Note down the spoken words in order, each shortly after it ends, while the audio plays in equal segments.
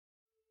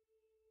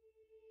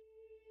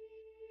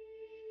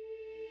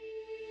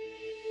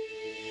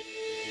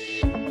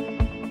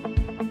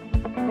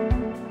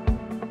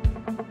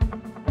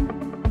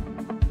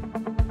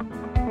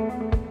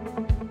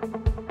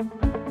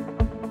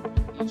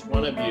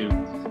one of you.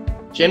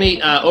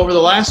 Genny, over the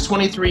last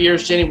 23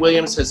 years, Genny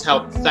Williams has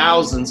helped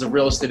thousands of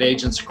real estate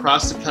agents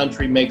across the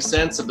country make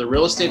sense of the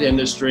real estate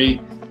industry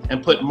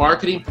and put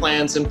marketing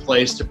plans in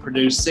place to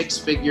produce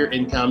six-figure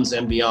incomes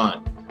and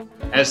beyond.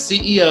 As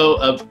CEO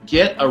of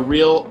Get a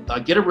Real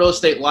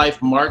Estate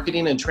Life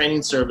marketing and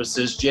training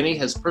services, Genny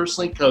has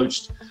personally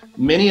coached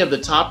many of the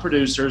top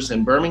producers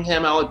in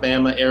Birmingham,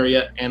 Alabama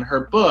area, and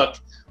her book,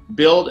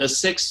 Build a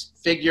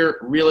Six-Figure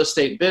Real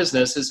Estate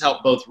Business, has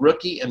helped both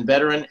rookie and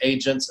veteran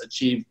agents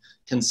achieve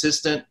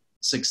consistent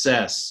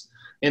success.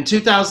 In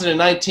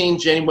 2019,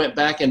 Genny went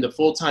back into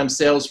full-time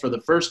sales for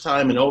the first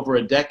time in over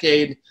a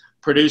decade,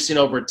 producing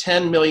over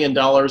 $10 million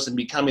and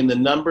becoming the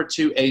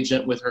 #2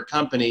 agent with her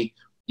company,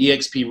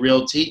 eXp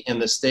Realty, in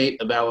the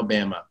state of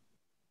Alabama.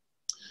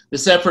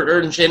 This effort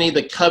earned Genny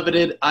the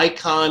coveted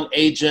Icon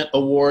Agent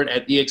Award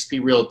at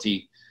eXp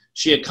Realty.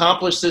 She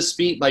accomplished this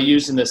feat by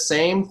using the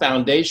same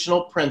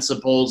foundational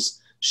principles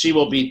she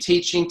will be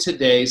teaching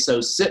today,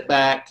 so sit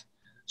back,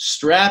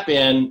 strap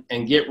in,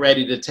 and get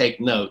ready to take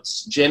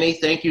notes. Genny,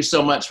 thank you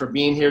so much for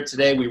being here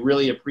today. We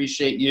really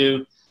appreciate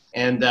you,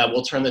 and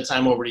we'll turn the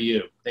time over to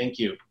you. Thank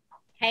you.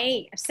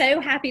 Hey,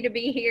 so happy to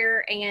be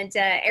here, and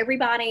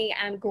everybody,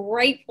 I'm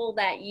grateful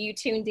that you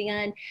tuned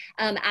in.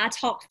 I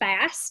talk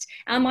fast.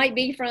 I might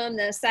be from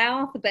the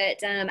South,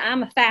 but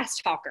I'm a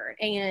fast talker,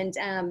 and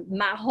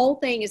my whole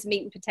thing is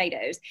meat and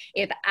potatoes.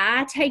 If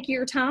I take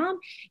your time,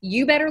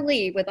 you better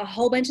leave with a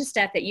whole bunch of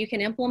stuff that you can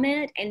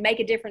implement and make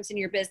a difference in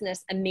your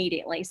business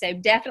immediately. So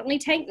definitely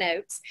take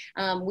notes.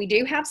 We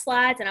do have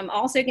slides, and I'm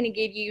also going to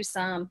give you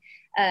some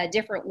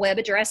different web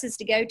addresses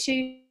to go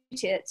to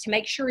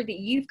make sure that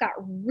you've got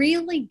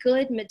really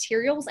good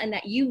materials and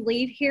that you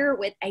leave here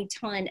with a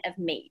ton of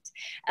meat.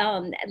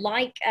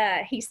 Like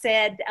he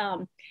said,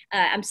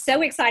 I'm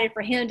so excited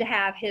for him to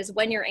have his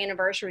 1-year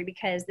anniversary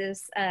because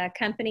this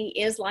company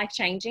is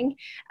life-changing.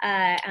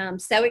 I'm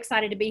so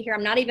excited to be here.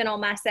 I'm not even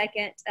on my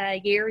second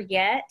year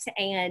yet,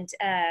 and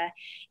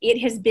it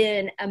has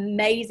been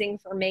amazing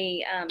for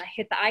me. I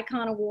hit the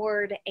Icon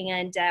Award,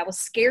 and I was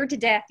scared to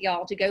death,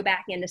 y'all, to go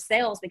back into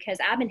sales because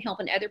I've been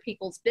helping other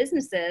people's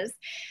businesses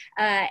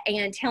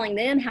and telling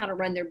them how to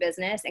run their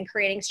business and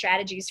creating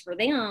strategies for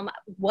them.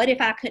 What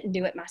if I couldn't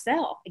do it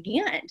myself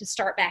again to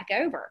start back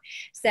over?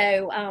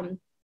 So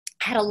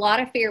had a lot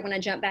of fear when I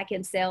jumped back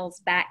in sales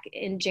back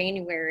in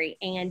January.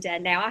 And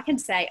now I can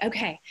say,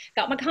 okay,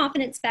 got my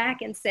confidence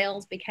back in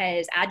sales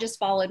because I just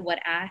followed what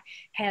I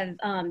have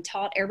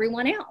taught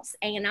everyone else.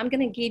 And I'm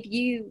going to give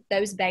you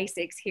those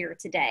basics here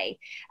today.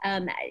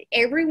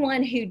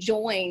 Everyone who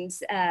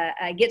joins,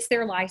 gets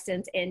their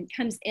license and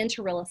comes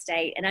into real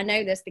estate. And I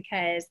know this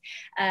because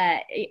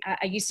I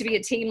used to be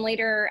a team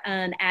leader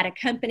at a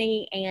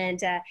company, and,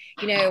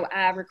 you know,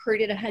 I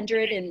recruited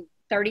 130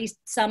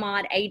 some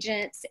odd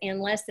agents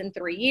in less than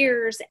 3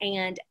 years.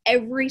 And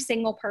every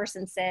single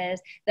person says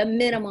the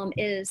minimum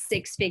is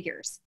 6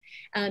 figures.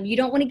 You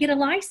don't want to get a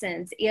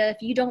license if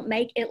you don't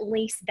make at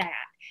least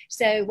that.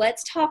 So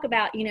let's talk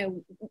about, you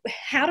know,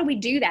 how do we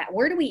do that?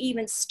 Where do we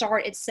even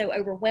start? It's so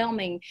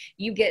overwhelming.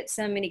 You get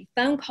so many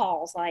phone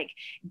calls like,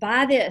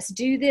 buy this,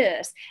 do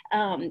this.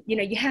 You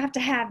know, you have to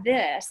have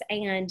this,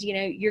 and, you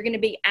know, you're going to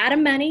be out of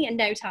money in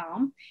no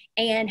time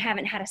and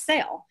haven't had a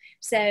sale.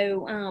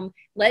 So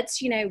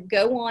let's, you know,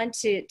 go on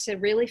to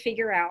really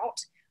figure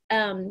out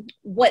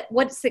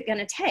what's it going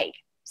to take.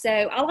 So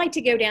I like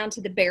to go down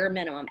to the bare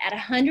minimum at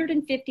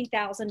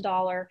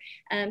 $150,000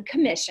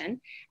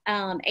 commission.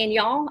 And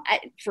y'all,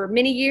 for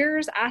many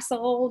years, I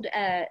sold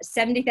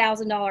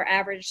 $70,000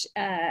 average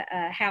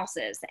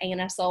houses, and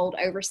I sold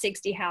over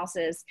 60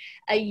 houses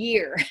a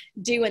year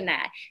doing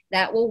that.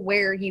 That will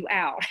wear you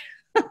out.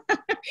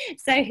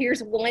 So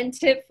here's one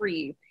tip for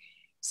you.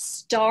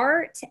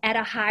 Start at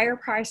a higher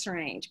price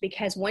range,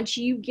 because once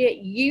you get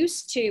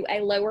used to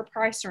a lower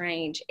price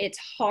range, it's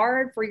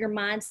hard for your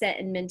mindset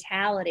and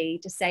mentality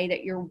to say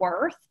that you're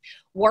worth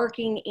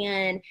working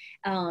in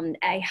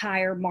a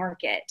higher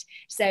market.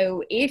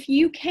 So if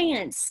you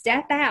can,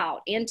 step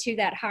out into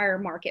that higher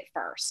market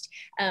first.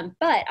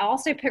 But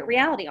also put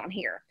reality on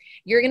here.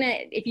 You're going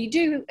to, if you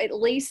do at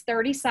least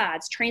 30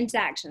 sides,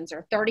 transactions,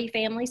 or 30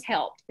 families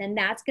helped, then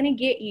that's going to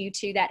get you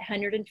to that at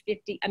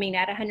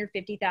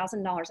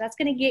 $150,000, that's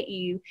going to get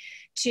you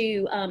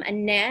to a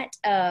net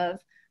of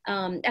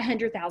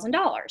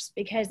 $100,000,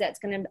 because that's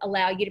going to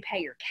allow you to pay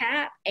your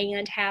cap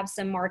and have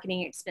some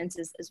marketing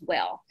expenses as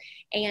well.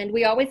 And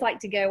we always like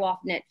to go off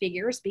net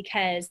figures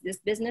because this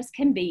business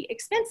can be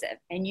expensive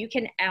and you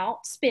can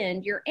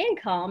outspend your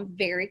income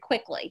very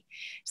quickly.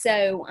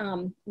 So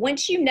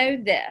once you know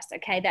this,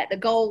 okay, that the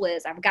goal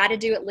is I've got to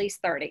do at least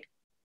 30,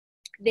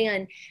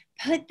 then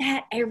put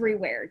that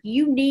everywhere.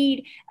 You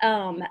need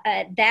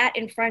that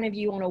in front of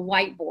you on a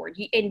whiteboard,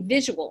 in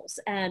visuals.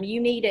 You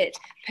need it,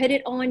 put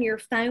it on your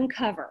phone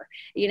cover.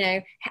 You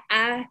know,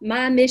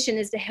 my mission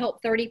is to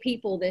help 30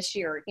 people this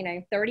year, you know,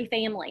 30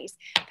 families.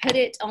 Put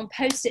it on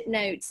Post-it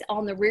notes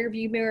on the rear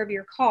view mirror of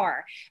your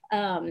car.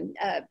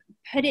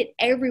 put it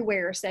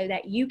everywhere so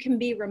that you can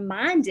be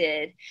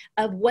reminded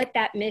of what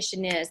that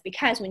mission is.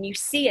 Because when you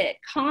see it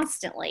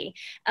constantly,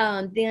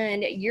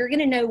 then you're going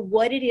to know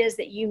what it is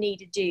that you need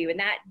to do. And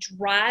that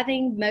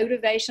driving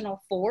motivational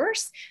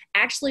force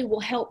actually will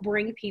help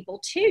bring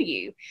people to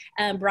you.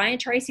 Brian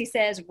Tracy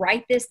says,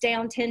 write this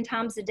down 10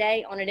 times a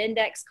day on an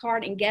index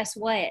card. And guess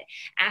what?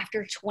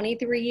 After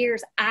 23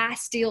 years, I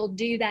still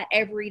do that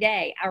every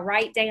day. I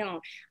write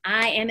down,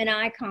 I am an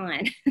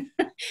icon.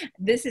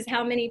 This is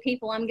how many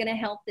people I'm going to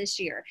help this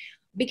year,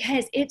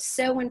 because it's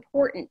so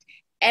important.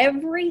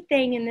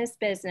 Everything in this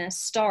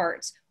business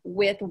starts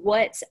with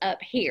what's up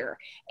here.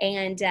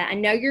 And I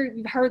know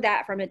you've heard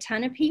that from a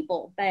ton of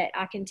people, but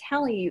I can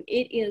tell you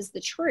it is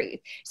the truth.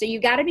 So you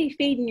got to be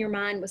feeding your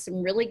mind with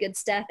some really good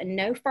stuff, and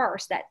know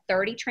first that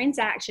 30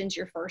 transactions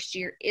your first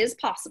year is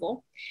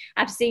possible.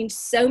 I've seen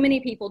so many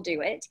people do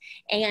it,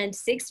 and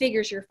 6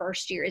 figures your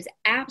first year is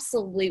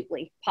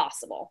absolutely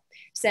possible.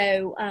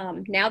 So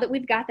now that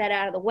we've got that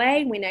out of the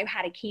way, we know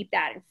how to keep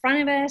that in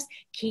front of us,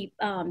 keep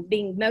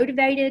being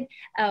motivated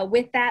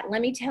with that. Let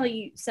me tell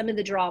you some of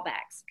the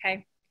drawbacks,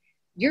 okay?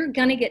 You're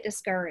going to get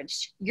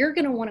discouraged. You're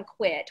going to want to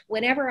quit.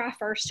 Whenever I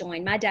first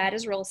joined, my dad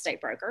is a real estate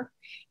broker.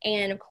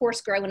 And of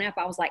course, growing up,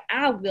 I was like,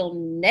 I will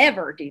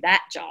never do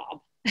that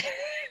job.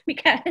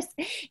 Because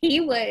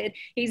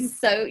he's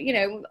so,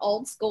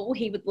 old school.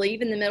 He would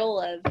leave in the middle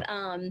of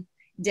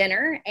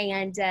dinner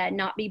and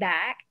not be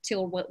back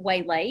till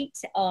way late.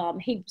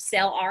 He'd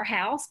sell our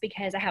house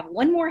because I have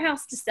one more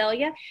house to sell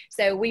you.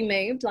 So we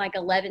moved like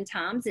 11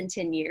 times in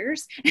 10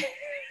 years.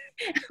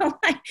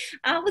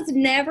 I was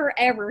never,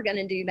 ever going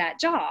to do that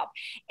job.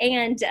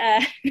 And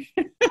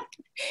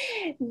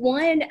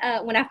when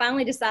I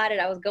finally decided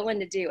I was going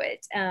to do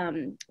it,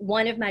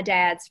 one of my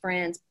dad's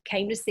friends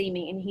came to see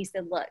me and he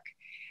said, look,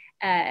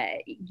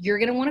 you're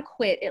going to want to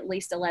quit at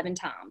least 11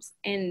 times.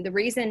 And the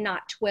reason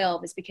not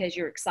 12 is because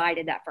you're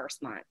excited that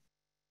first month,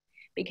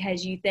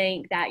 because you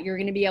think that you're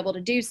going to be able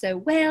to do so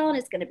well and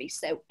it's going to be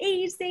so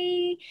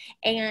easy.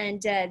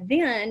 And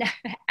then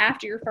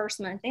after your first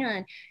month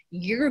in,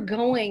 you're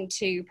going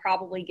to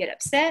probably get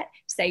upset,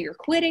 say you're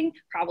quitting,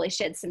 probably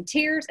shed some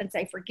tears and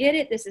say, forget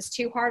it, this is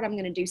too hard, I'm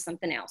going to do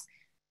something else.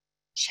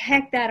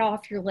 Check that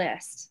off your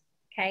list,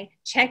 okay?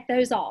 Check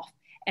those off.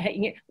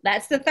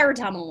 That's the 3rd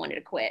time I wanted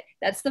to quit.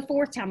 That's the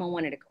 4th time I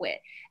wanted to quit.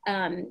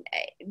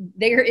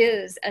 There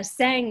is a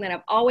saying that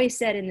I've always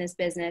said in this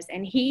business,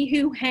 and he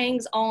who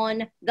hangs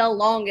on the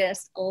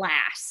longest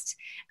lasts.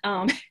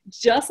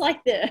 Just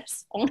like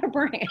this on a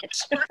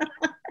branch.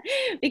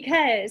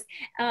 Because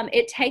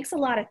it takes a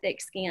lot of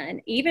thick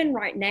skin. Even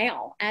right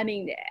now, I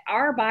mean,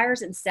 our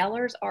buyers and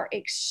sellers are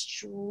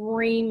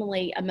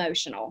extremely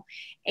emotional,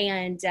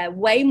 and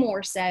way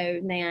more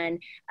so than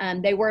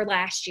they were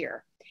last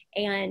year.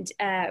 And,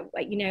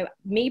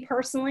 me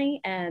personally,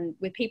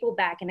 with people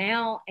backing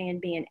out and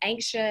being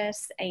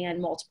anxious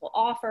and multiple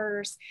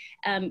offers,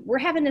 we're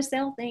having to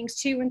sell things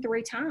 2 and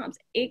 3 times.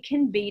 It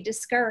can be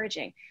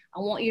discouraging. I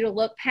want you to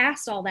look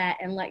past all that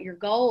and let your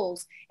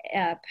goals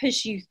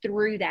push you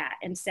through that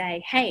and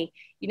say, hey,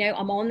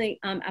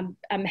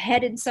 I'm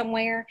headed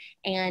somewhere,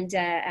 and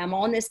I'm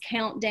on this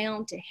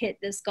countdown to hit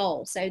this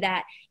goal, so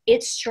that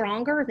it's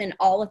stronger than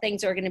all the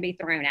things that are going to be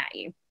thrown at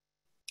you.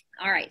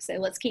 All right, so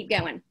let's keep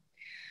going.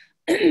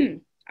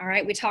 All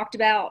right, we talked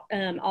about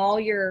all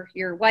your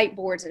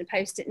whiteboards and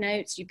post-it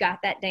notes. You've got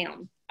that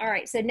down. All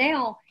right, so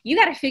now you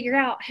got to figure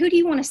out, who do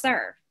you want to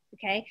serve?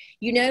 Okay,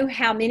 you know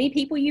how many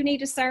people you need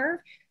to serve.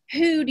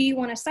 Who do you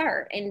want to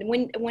serve? And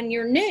when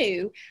you're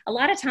new, a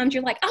lot of times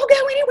you're like, I'll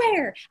go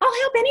anywhere.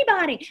 I'll help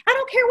anybody. I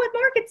don't care what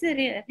market's it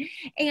in.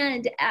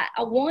 And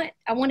I want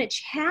to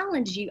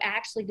challenge you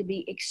actually to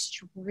be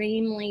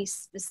extremely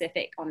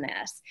specific on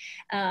this.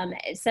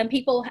 Some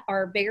people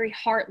are very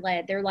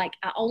heart-led. They're like,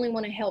 I only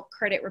want to help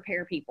credit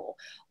repair people,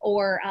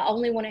 or I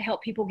only want to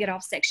help people get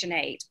off Section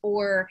 8,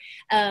 or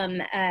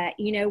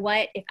you know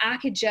what, if I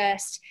could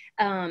just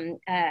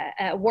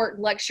work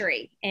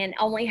luxury and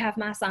only have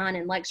my sign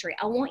in luxury.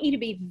 I want you to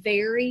be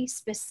very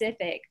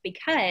specific,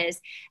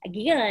 because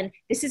again,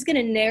 this is going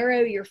to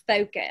narrow your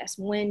focus.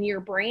 When you're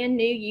brand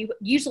new, you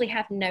usually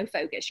have no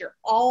focus. You're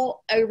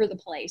all over the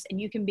place and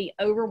you can be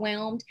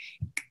overwhelmed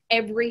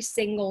every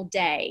single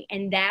day,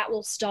 and that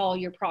will stall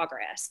your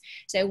progress.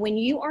 So when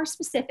you are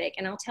specific,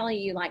 and I'll tell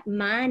you, like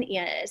mine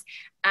is,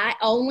 I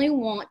only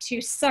want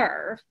to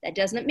serve. That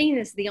doesn't mean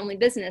this is the only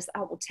business I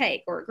will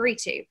take or agree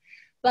to.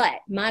 But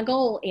my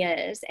goal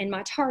is, and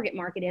my target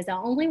market is, I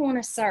only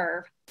want to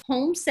serve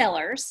home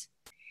sellers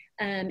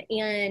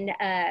in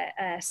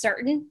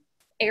certain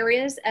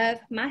areas of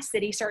my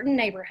city, certain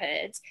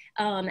neighborhoods,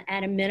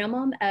 at a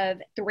minimum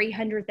of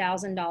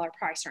 $300,000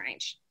 price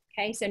range.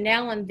 Okay, so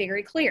now I'm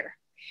very clear.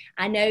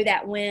 I know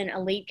that when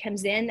a lead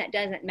comes in that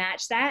doesn't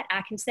match that,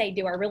 I can say,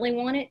 do I really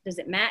want it? Does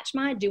it match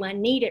mine? Do I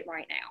need it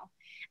right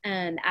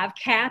now? I've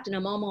capped and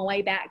I'm on my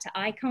way back to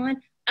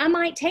Icon. I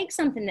might take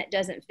something that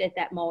doesn't fit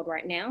that mold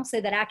right now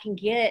so that I can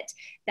get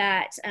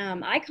that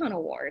Icon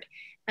award.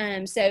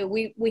 So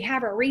we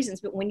have our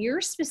reasons, but when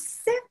you're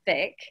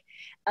specific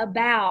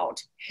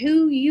about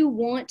who you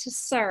want to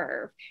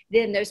serve,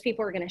 then those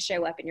people are going to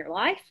show up in your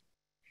life.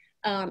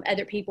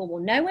 Other people will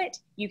know it.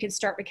 You can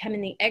start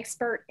becoming the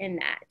expert in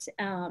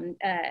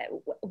that.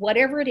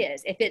 Whatever it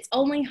is, if it's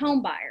only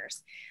home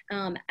buyers,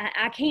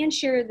 I can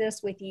share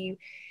this with you.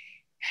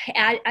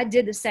 I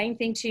did the same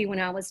thing too when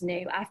I was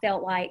new. I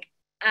felt like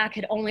I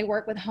could only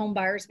work with home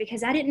buyers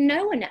because I didn't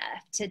know enough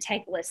to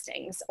take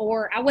listings,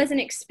 or I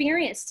wasn't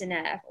experienced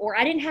enough, or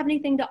I didn't have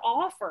anything to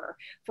offer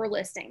for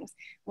listings.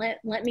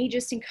 Let me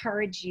just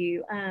encourage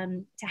you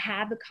to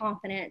have the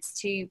confidence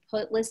to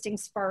put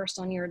listings first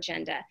on your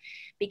agenda.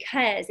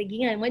 Because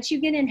again, once you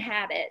get in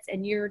habits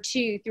and you're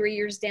 2-3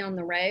 years down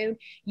the road,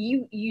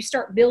 you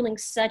start building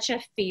such a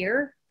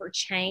fear for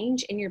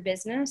change in your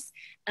business,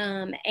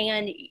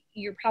 and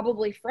you're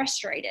probably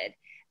frustrated.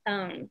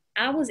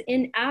 I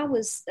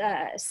was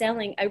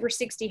selling over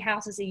 60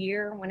 houses a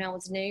year when I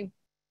was new,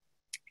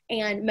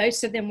 and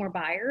most of them were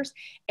buyers,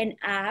 and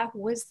I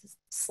was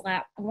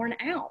slap worn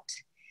out.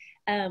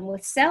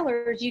 With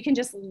sellers, you can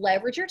just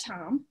leverage your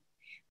time,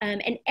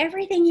 and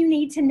everything you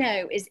need to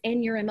know is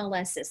in your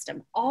MLS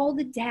system. All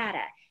the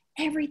data,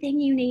 everything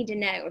you need to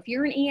know. If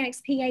you're an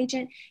EXP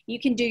agent, you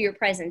can do your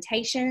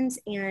presentations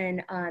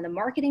in the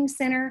marketing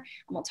center.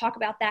 I'm going to talk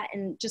about that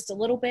in just a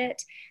little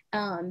bit.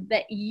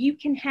 But you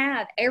can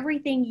have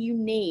everything you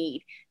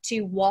need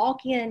to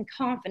walk in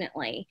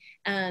confidently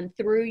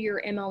through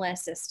your MLS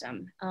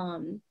system,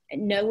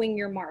 knowing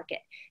your market.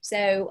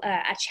 So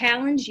I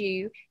challenge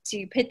you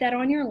to put that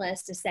on your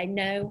list to say,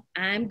 no,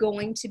 I'm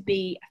going to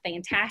be a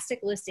fantastic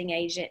listing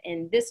agent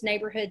in this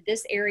neighborhood,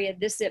 this area,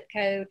 this zip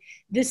code,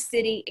 this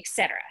city,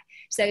 etc.,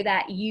 so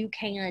that you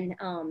can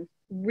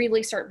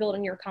really start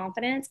building your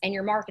confidence and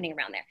your marketing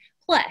around there.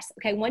 Plus,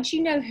 okay, once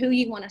you know who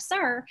you want to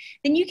serve,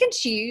 then you can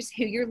choose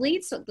who your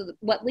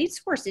what lead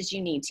sources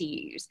you need to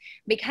use,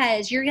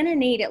 because you're going to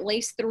need at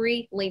least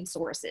 3 lead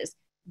sources.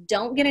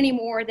 Don't get any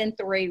more than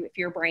 3 if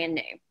you're brand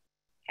new.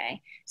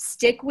 Okay,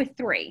 stick with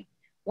 3.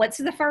 What's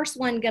the first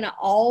one going to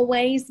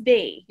always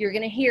be? You're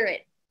going to hear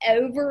it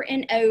over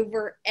and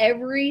over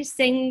every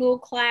single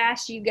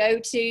class you go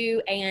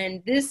to,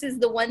 and this is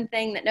the one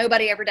thing that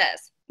nobody ever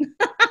does.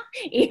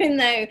 Even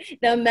though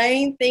the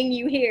main thing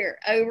you hear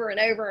over and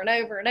over and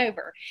over and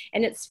over.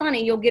 And it's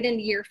funny, you'll get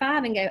into year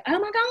 5 and go, oh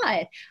my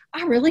God,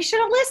 I really should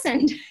have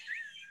listened.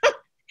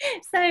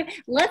 So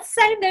let's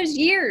save those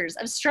years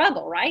of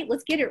struggle, right?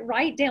 Let's get it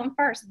right down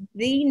first.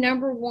 The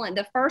number one,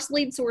 the first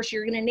lead source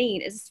you're going to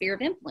need is a sphere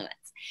of influence.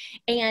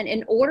 And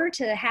in order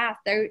to have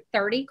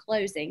 30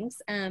 closings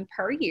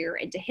per year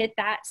and to hit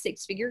that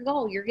 6-figure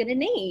goal, you're going to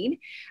need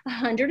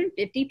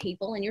 150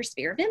 people in your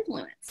sphere of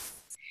influence.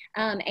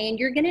 And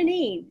you're going to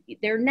need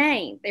their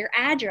name, their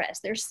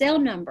address, their cell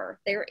number,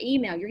 their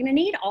email. You're going to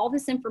need all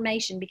this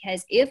information,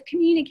 because if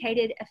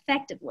communicated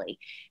effectively,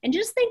 and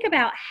just think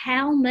about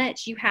how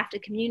much you have to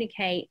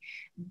communicate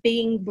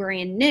being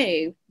brand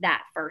new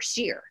that first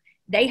year.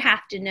 They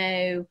have to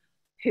know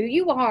who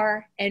you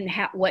are and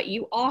what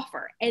you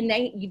offer. And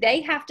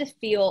they have to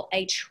feel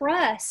a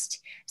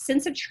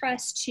sense of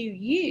trust to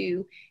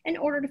you in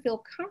order to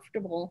feel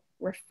comfortable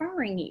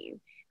referring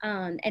you.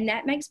 And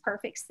that makes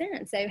perfect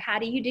sense. So how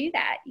do you do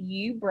that?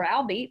 You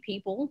browbeat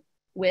people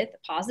with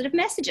positive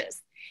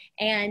messages.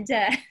 And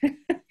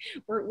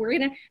we're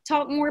going to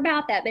talk more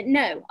about that. But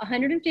no,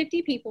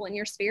 150 people in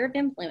your sphere of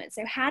influence.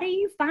 So how do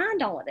you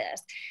find all of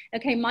this?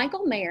 Okay,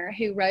 Michael Mayer,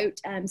 who wrote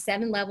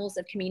 7 Levels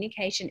of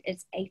Communication,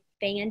 is a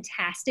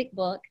fantastic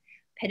book.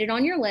 Put it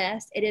on your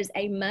list. It is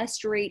a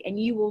must read, and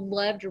you will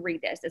love to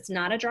read this. It's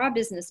not a dry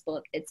business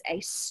book. It's a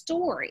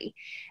story.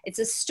 It's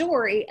a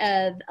story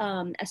of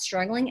a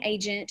struggling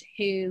agent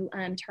who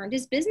turned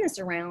his business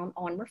around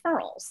on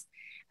referrals.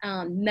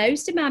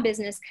 Most of my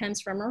business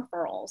comes from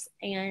referrals,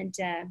 and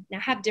I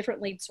have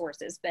different lead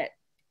sources, but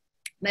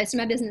most of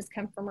my business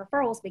comes from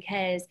referrals,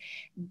 because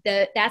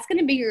that's going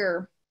to be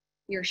your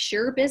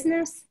sure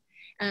business,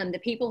 the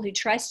people who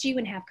trust you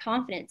and have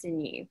confidence in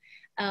you.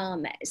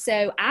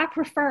 So I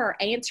prefer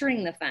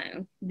answering the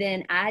phone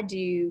than I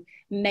do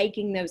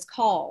making those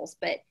calls,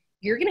 but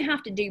you're going to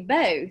have to do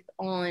both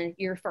on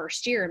your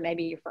first year and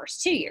maybe your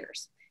first 2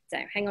 years. So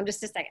hang on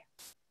just a second.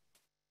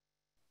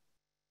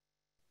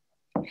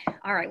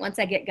 All right, once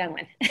I get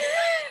going.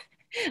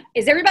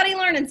 Is everybody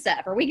learning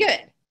stuff? Are we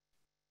good?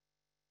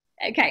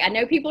 Okay, I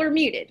know people are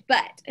muted,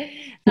 but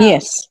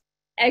yes.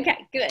 Okay,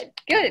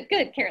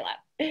 good,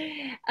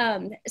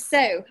 Caroline.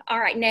 So, all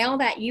right, now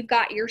that you've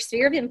got your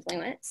sphere of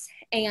influence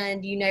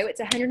and you know it's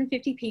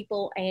 150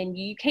 people, and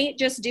you can't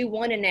just do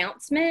one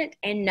announcement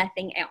and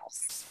nothing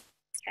else.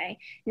 Okay.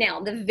 Now,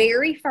 the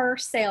very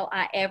first sale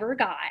I ever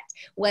got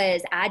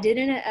was I did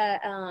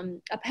a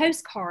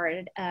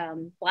postcard,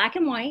 black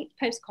and white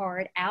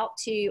postcard out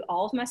to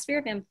all of my sphere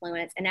of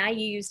influence, and I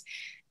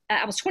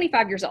was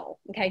 25 years old.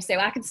 Okay. So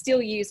I could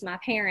still use my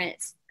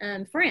parents'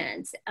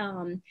 friends.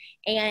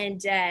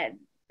 And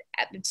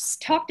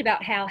just talked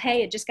about how,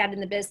 hey, I just got in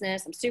the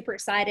business. I'm super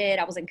excited.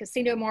 I was in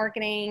casino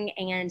marketing,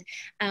 and,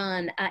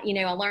 you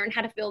know, I learned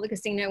how to fill the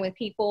casino with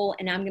people,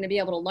 and I'm going to be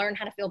able to learn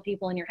how to fill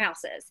people in your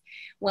houses.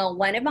 Well,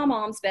 one of my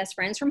mom's best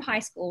friends from high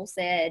school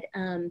said,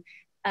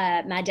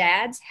 my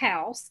dad's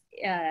house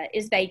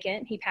is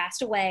vacant. He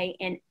passed away,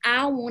 and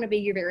I want to be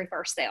your very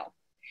first sale.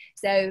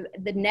 So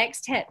the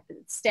next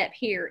step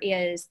here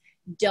is,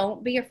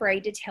 don't be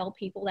afraid to tell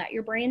people that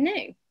you're brand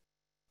new.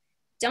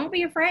 Don't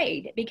be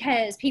afraid,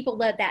 because people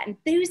love that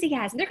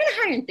enthusiasm. They're going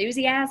to hire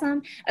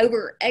enthusiasm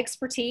over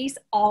expertise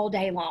all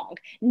day long.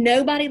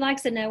 Nobody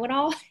likes a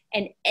know-it-all,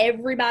 and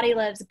everybody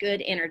loves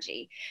good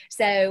energy.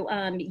 So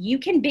you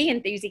can be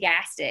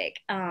enthusiastic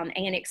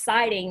and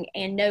exciting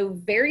and know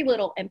very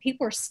little, and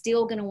people are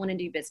still going to want to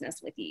do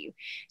business with you.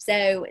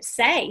 So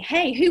say,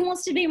 hey, who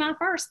wants to be my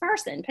first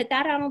person? Put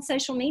that out on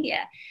social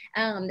media.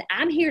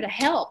 I'm here to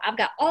help. I've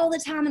got all the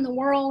time in the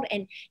world,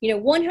 and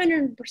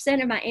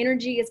 100% of my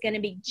energy is going to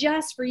be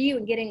just for you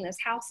and getting this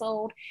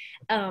household.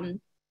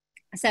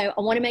 So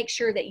I want to make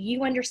sure that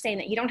you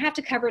understand that you don't have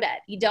to cover it up.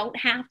 You don't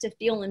have to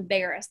feel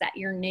embarrassed that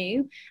you're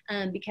new,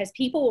 because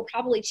people will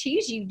probably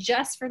choose you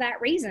just for that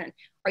reason.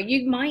 Or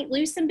you might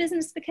lose some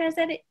business because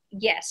of it.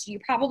 Yes, you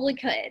probably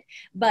could,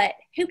 but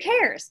who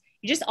cares?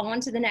 You're just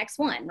on to the next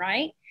one,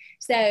 right?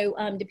 So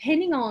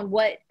depending on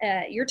what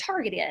your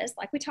target is,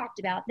 like we talked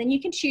about, then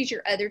you can choose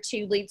your other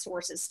 2 lead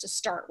sources to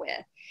start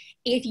with.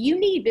 If you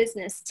need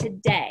business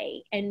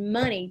today and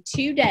money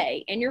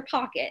today in your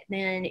pocket,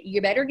 then you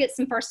better get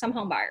some first-time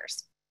home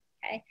buyers.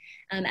 Okay.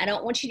 I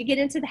don't want you to get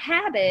into the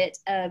habit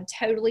of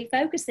totally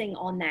focusing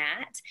on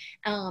that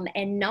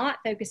and not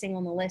focusing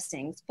on the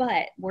listings,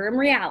 but we're in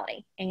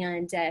reality.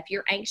 And if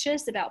you're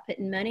anxious about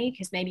putting money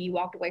because maybe you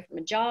walked away from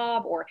a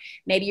job, or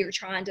maybe you're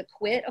trying to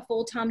quit a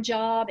full-time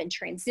job and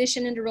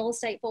transition into real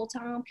estate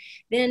full-time,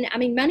 then, I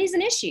mean, money's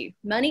an issue.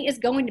 Money is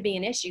going to be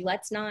an issue.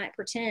 Let's not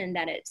pretend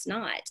that it's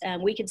not.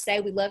 We can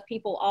say we love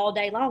people all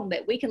day long,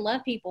 but we can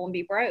love people and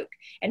be broke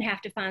and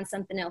have to find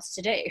something else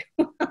to do.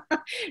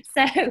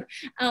 So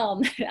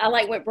I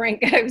like what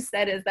Branko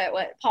said, is that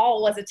what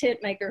Paul was a tent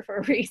maker for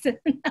a reason.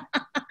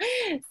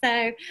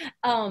 So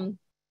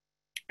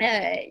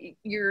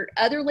your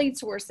other lead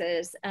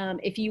sources,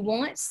 if you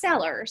want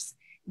sellers,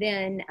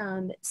 then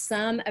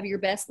some of your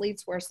best lead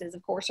sources,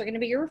 of course, are going to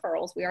be your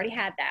referrals. We already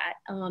had that.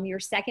 Your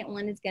second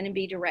one is going to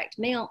be direct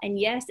mail. And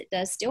yes, it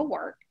does still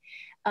work.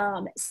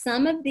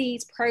 Some of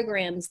these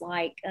programs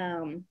like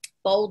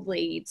bold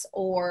leads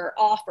or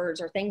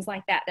offers or things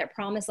like that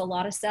promise a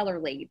lot of seller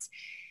leads.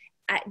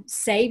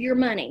 Save your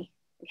money.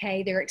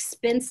 Okay. They're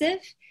expensive.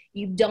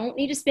 You don't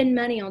need to spend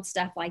money on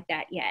stuff like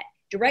that yet.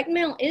 Direct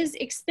mail is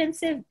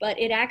expensive, but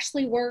it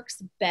actually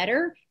works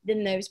better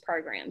than those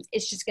programs.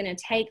 It's just going to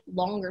take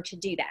longer to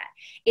do that.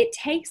 It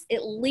takes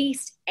at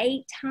least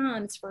 8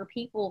 times for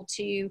people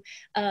to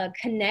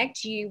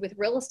connect you with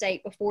real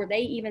estate before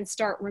they even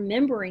start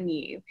remembering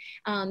you.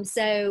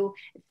 So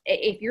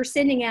if you're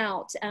sending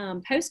out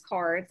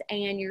postcards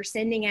and you're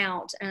sending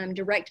out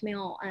direct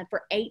mail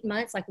for 8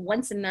 months, like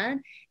once a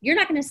month, you're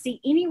not going to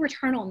see any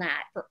return on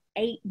that for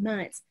 8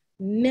 months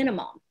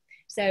minimum.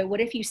 So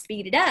what if you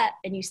speed it up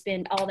and you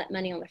spend all that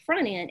money on the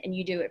front end and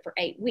you do it for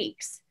 8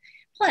 weeks?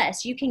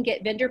 Plus, you can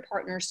get vendor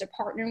partners to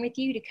partner with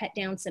you to cut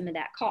down some of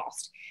that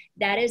cost.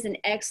 That is an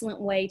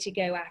excellent way to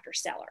go after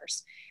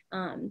sellers.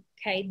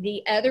 Okay,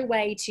 the other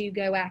way to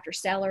go after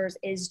sellers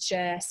is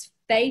just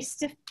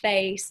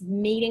face-to-face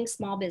meeting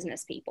small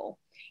business people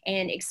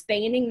and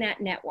expanding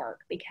that network,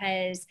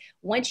 because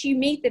once you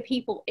meet the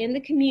people in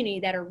the community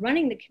that are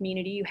running the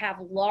community, you have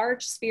a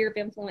large sphere of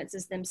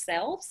influences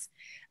themselves.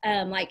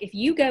 Like if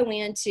you go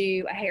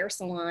into a hair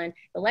salon,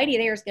 the lady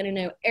there is going to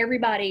know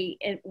everybody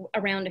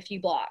around a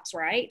few blocks,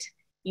 right?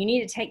 You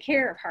need to take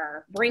care of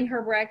her, bring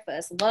her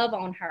breakfast, love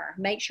on her,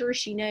 make sure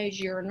she knows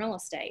you're in real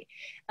estate.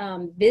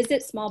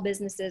 Visit small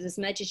businesses as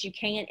much as you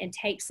can and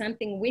take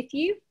something with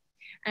you.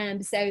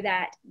 So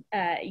that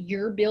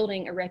you're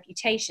building a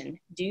reputation.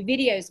 Do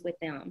videos with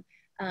them.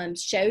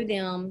 Show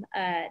them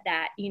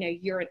that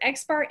you're an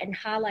expert, and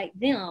highlight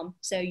them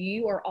so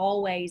you are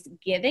always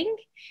giving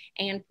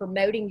and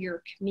promoting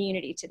your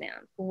community to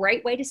them.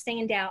 Great way to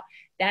stand out.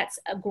 That's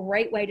a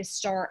great way to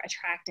start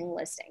attracting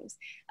listings.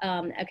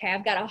 Okay,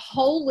 I've got a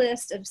whole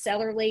list of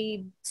seller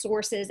lead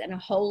sources and a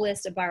whole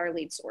list of buyer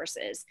lead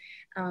sources.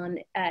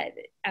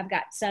 I've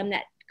got some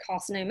that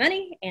cost no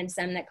money and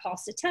some that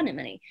cost a ton of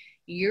money.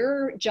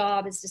 Your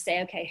job is to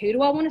say, okay, who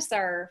do I want to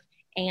serve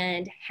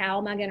and how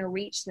am I going to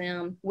reach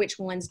them? Which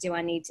ones do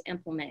I need to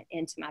implement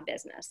into my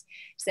business?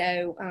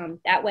 So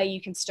that way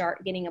you can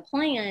start getting a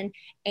plan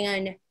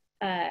and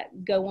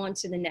go on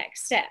to the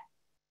next step.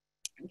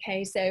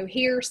 Okay, so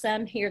here are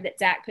some here that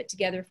Zach put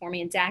together for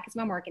me, and Zach is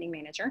my marketing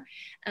manager.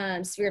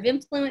 Sphere of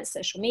influence,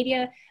 social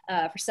media,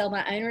 for sale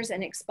by owners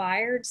and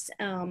expireds.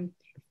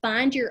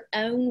 Find your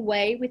own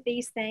way with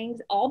these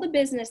things. All the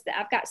business that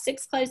I've got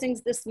 6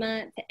 closings this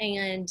month,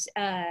 and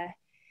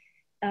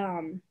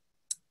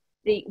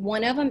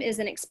One of them is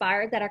an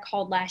expired that I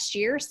called last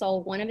year,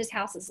 sold one of his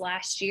houses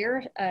last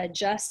year,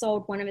 just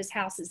sold one of his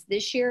houses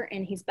this year,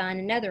 and he's buying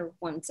another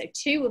one. So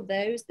 2 of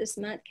those this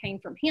month came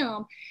from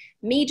him,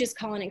 me just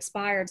calling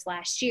expireds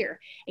last year.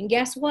 And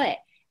guess what?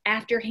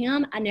 After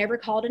him, I never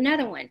called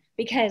another one,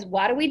 because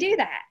why do we do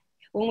that?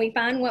 When we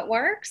find what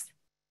works,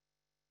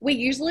 we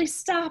usually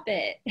stop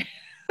it.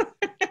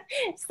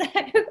 So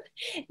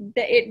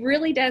it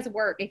really does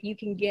work if you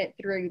can get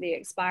through the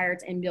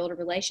expireds and build a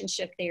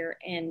relationship there.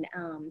 And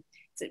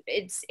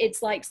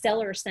it's like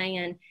sellers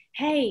saying,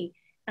 hey,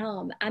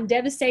 I'm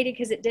devastated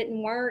because it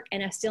didn't work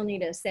and I still need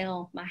to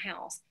sell my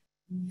house.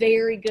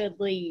 Very good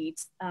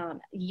leads.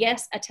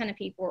 Yes, a ton of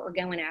people are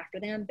going after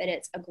them, but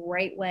it's a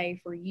great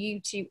way for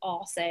you to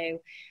also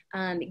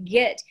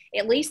get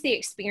at least the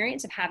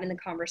experience of having the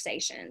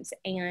conversations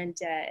and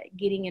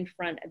getting in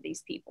front of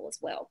these people as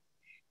well.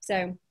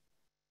 So,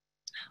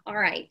 all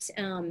right.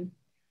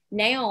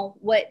 Now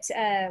what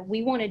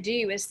we want to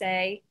do is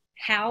say,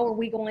 how are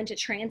we going to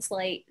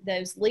translate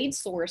those lead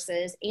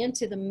sources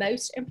into the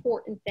most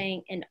important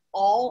thing in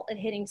all of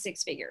hitting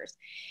 6 figures?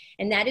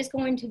 And that is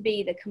going to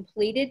be the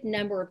completed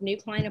number of new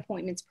client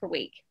appointments per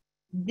week.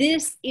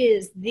 This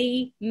is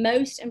the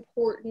most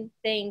important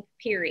thing,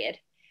 period,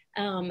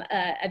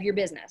 of your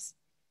business.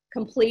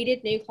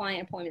 Completed new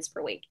client appointments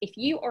per week. If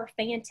you are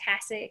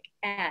fantastic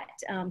at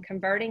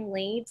converting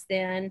leads,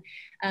 then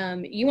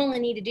you only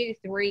need to do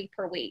 3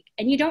 per week.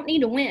 And you don't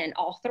need to win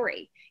all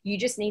 3. You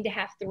just need to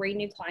have 3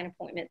 new client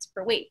appointments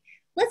per week.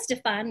 Let's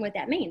define what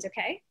that means,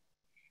 okay?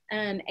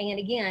 And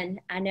again,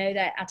 I know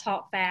that I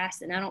talk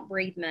fast and I don't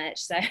breathe much,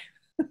 so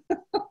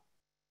I'm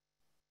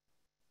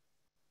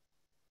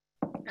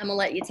gonna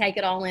let you take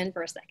it all in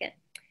for a second.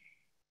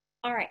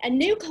 All right, a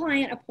new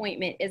client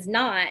appointment is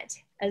not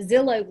a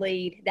Zillow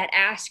lead that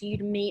asks you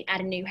to meet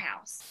at a new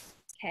house,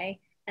 okay?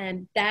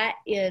 And that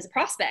is a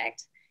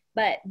prospect,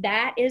 but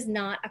that is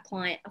not a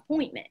client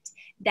appointment.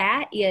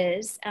 That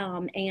is,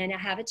 and I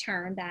have a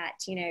term that,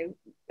 you know,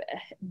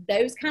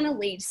 those kind of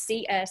leads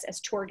see us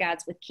as tour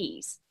guides with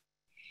keys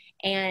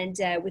and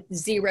with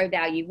 0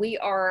 value. We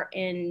are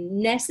a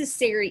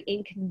necessary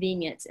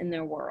inconvenience in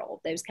their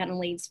world. Those kind of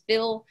leads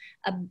feel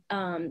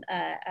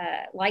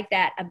like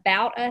that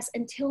about us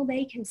until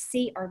they can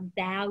see our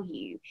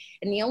value.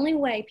 And the only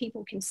way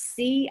people can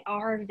see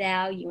our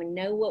value and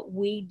know what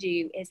we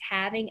do is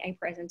having a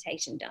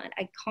presentation done,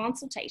 a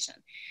consultation.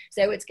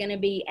 So it's going to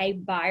be a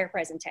buyer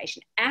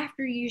presentation.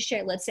 After you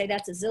show, let's say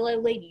that's a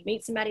Zillow lead, you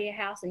meet somebody at a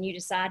house and you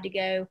decide to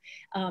go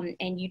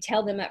and you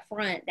tell them up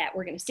front that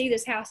we're going to see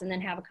this house and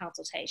then have a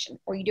consultation,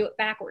 or you do it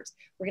backwards.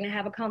 We're going to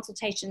have a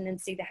consultation and then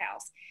see the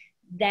house.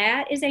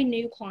 That is a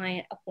new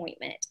client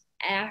appointment.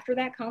 After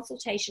that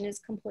consultation is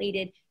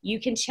completed, you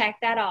can check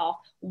that off,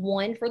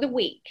 1 for the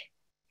week.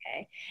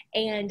 Okay.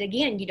 And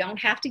again, you don't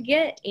have to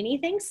get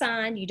anything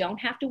signed. You don't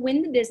have to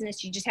win the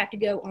business. You just have to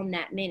go on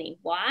that many.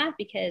 Why?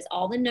 Because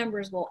all the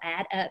numbers will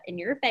add up in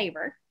your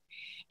favor.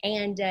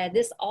 And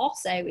this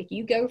also, if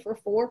you go for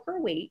 4 per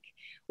week,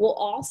 will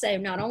also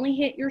not only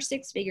hit your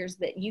 6 figures,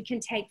 but you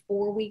can take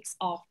 4 weeks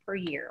off per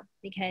year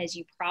because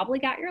you probably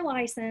got your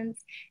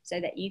license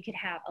so that you could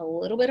have a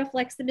little bit of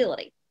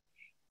flexibility.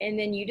 And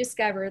then you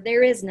discover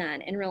there is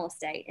none in real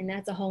estate, and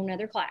that's a whole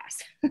nother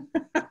class.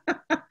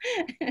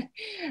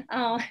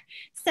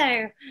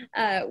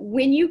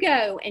 When you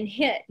go and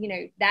hit, you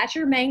know, that's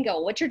your main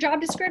goal. What's your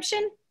job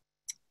description?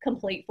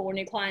 Complete 4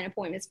 new client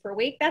appointments per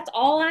week. That's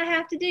all I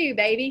have to do,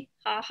 baby.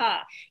 Ha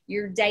ha.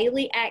 Your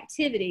daily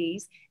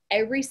activities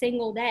every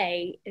single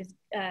day is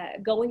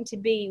going to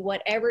be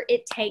whatever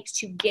it takes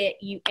to get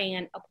you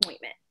an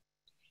appointment.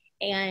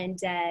 And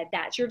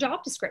that's your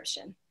job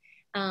description.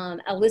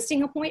 A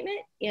listing appointment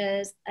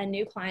is a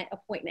new client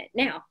appointment.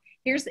 Now,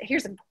 here's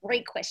a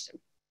great question.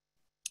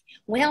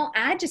 Well,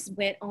 I just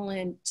went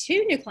on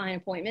 2 new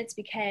client appointments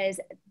because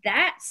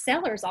that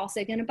seller is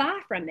also going to buy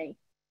from me.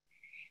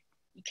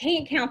 You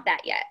can't count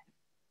that yet.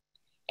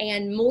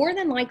 And more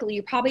than likely,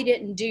 you probably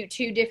didn't do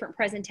 2 different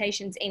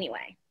presentations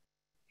anyway.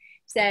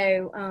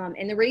 So,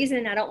 and the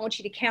reason I don't want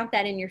you to count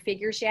that in your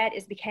figures yet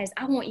is because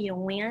I want you to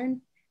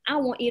win. I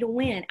want you to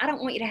win. I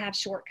don't want you to have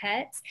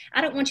shortcuts.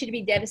 I don't want you to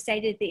be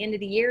devastated at the end of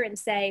the year and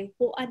say,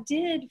 well, I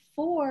did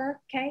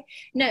 4, okay?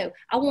 No,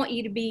 I want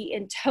you to be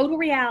in total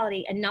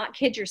reality and not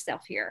kid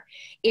yourself here.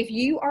 If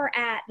you are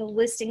at the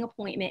listing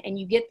appointment and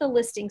you get the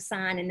listing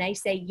signed and they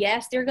say,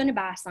 yes, they're going to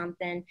buy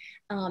something,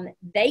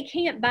 they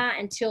can't buy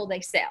until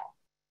they sell,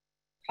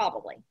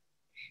 probably.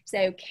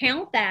 So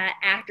count that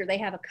after they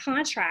have a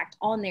contract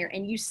on there,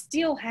 and you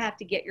still have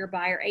to get your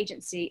buyer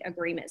agency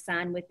agreement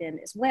signed with them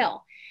as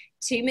well.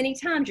 Too many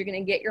times you're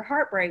going to get your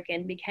heart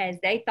broken because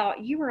they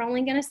thought you were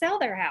only going to sell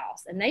their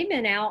house, and they've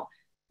been out,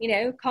 you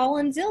know,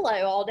 calling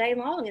Zillow all day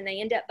long, and they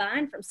end up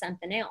buying from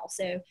something else.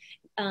 So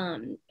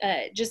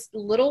just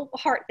little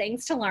heart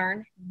things to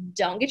learn.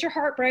 Don't get your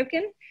heart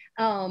broken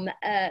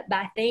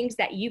by things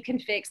that you can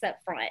fix up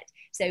front.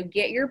 So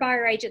get your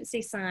buyer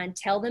agency signed,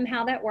 tell them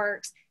how that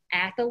works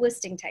at the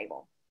listing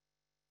table.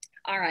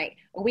 All right,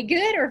 are we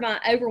good, or am I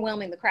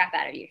overwhelming the crap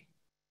out of you?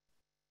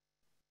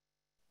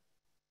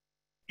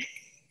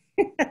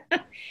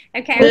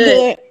 Okay. We're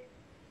good.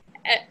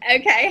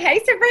 Okay. Hey,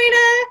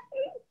 Sabrina.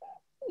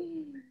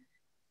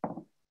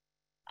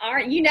 All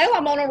right. You know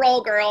I'm on a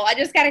roll, girl. I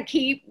just got to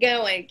keep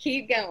going.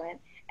 Keep going.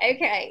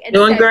 Okay. And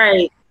Doing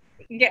great.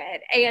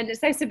 Good. And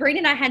so Sabrina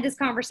and I had this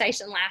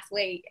conversation last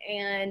week,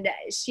 and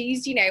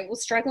she's,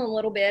 was struggling a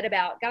little bit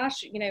about,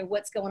 gosh,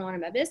 what's going on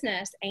in my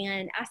business.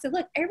 And I said,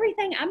 look,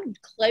 everything I'm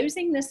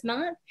closing this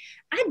month,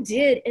 I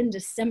did in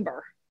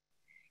December.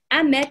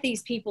 I met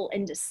these people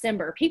in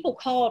December. People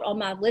called on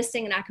my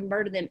listing and I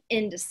converted them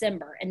in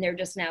December, and they're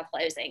just now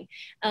closing.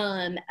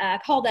 I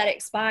called that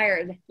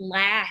expired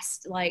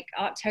last, like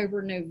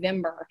October,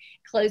 November,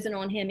 closing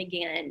on him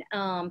again.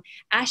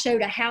 I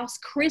showed a house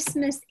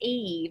Christmas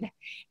Eve,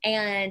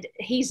 and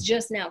he's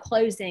just now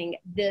closing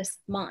this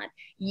month.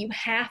 You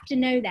have to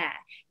know that.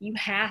 You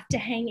have to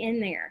hang in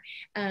there.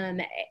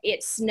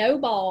 It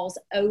snowballs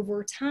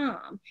over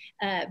time,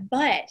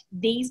 but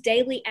these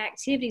daily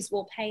activities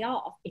will pay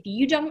off. If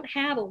you don't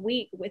have a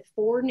week with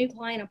 4 new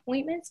client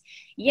appointments,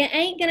 you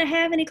ain't going to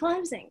have any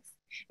closings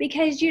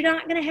because you're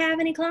not going to have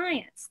any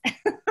clients.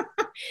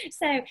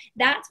 So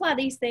that's why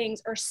these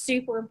things are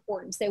super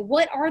important. So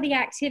what are the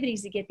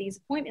activities to get these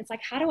appointments?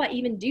 Like, how do I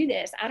even do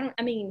this?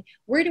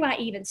 Where do I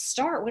even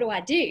start? What do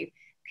I do?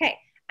 Okay,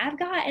 I've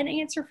got an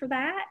answer for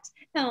that.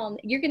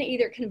 You're going to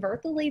either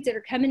convert the leads that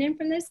are coming in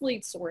from those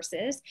lead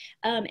sources,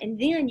 and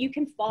then you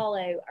can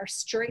follow our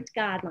strict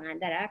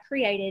guideline that I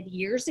created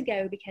years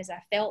ago because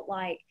I felt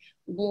like,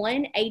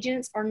 one,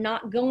 agents are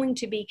not going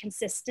to be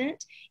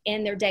consistent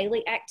in their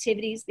daily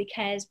activities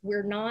because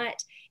we're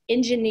not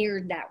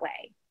engineered that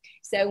way.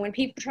 So when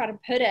people try to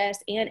put us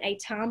in a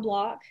time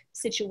block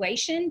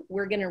situation,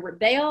 we're going to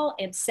rebel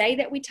and say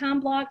that we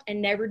time blocked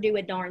and never do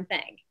a darn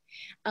thing.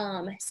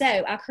 So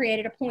I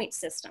created a point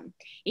system.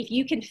 If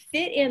you can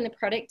fit in the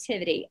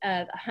productivity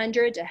of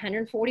 100 to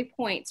 140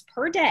 points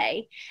per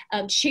day,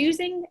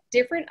 choosing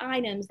different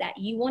items that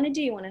you want to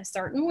do on a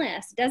certain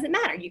list, doesn't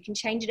matter. You can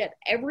change it up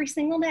every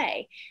single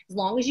day. As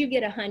long as you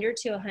get 100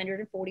 to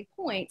 140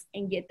 points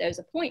and get those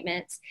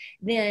appointments,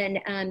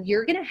 then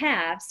you're going to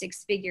have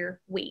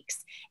 6-figure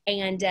weeks.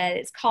 And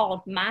it's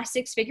called My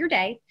 6-Figure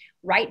Day.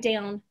 Write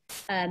down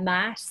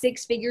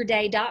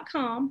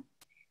my6figureday.com.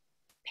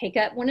 Pick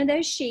up one of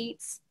those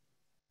sheets.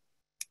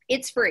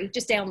 It's free.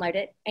 Just download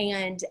it.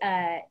 And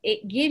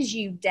it gives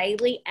you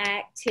daily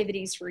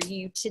activities for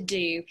you to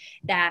do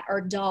that are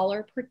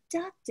dollar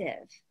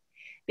productive.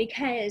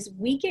 Because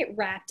we get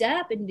wrapped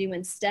up in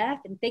doing stuff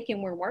and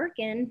thinking we're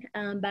working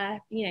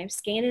by,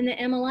 scanning the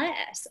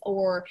MLS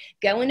or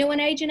going to an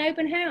agent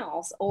open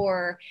house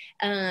or,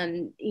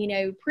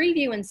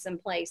 previewing some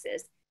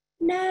places.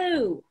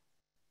 No.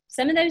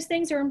 Some of those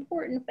things are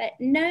important, but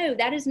no,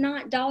 that is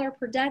not dollar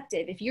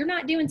productive. If you're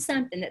not doing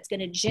something that's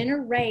going to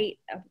generate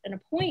an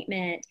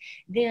appointment,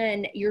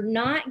 then you're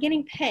not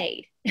getting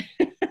paid.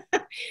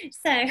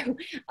 So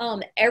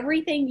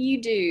everything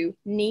you do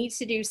needs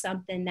to do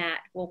something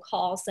that will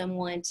cause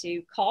someone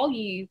to call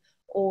you,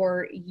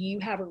 or you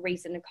have a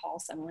reason to call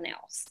someone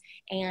else.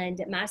 And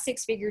my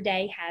 6-Figure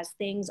Day has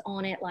things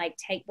on it like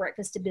take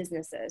breakfast to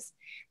businesses.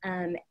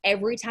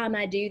 Every time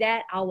I do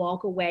that, I'll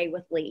walk away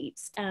with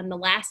leads. The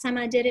last time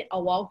I did it, I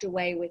walked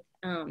away with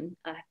a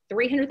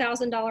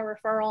 $300,000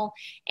 referral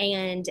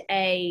and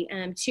a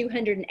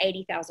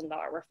 $280,000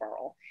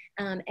 referral.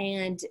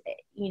 I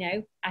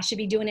should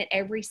be doing it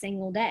every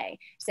single day.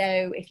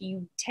 So if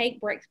you take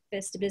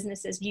breakfast to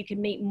businesses, you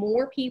can meet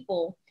more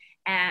people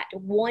at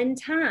one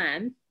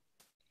time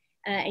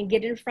and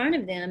get in front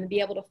of them and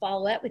be able to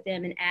follow up with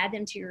them and add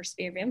them to your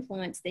sphere of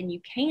influence than you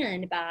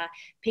can by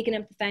picking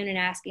up the phone and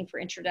asking for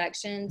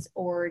introductions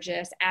or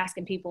just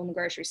asking people in the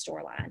grocery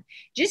store line.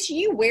 Just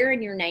you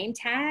wearing your name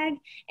tag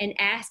and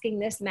asking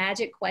this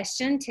magic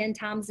question 10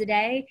 times a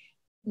day,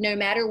 no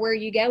matter where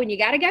you go, and you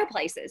got to go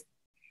places.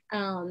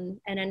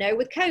 And I know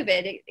with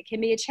COVID, it can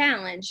be a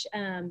challenge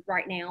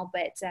right now,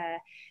 but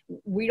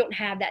we don't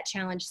have that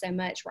challenge so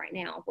much right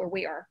now where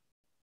we are.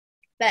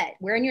 But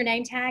wearing your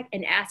name tag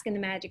and asking the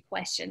magic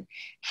question.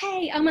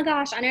 Hey, oh my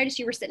gosh, I noticed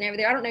you were sitting over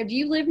there. I don't know, do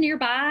you live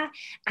nearby?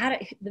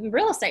 The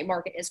real estate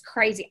market is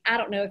crazy. I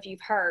don't know if you've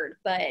heard,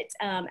 but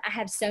I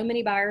have so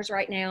many buyers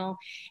right now,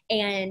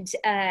 and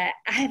I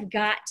have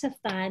got to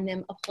find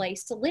them a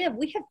place to live.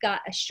 We have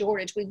got a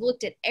shortage. We've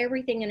looked at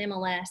everything in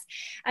MLS.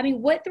 I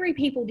mean, what 3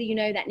 people do you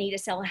know that need to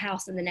sell a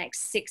house in the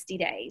next 60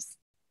 days?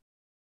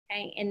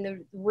 Okay. And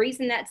the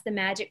reason that's the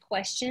magic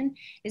question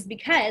is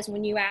because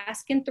when you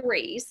ask in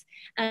 3s,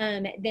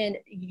 then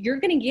you're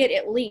going to get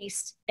at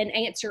least an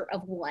answer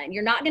of 1.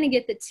 You're not going to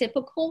get the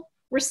typical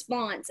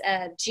response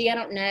of, gee, I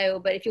don't know,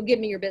 but if you'll give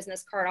me your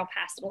business card, I'll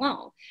pass it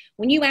along.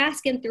 When you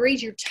ask in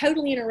 3s, you're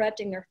totally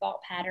interrupting their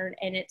thought pattern,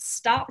 and it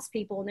stops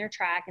people in their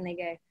track, and they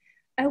go,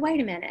 oh,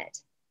 wait a minute.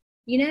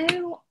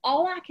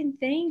 All I can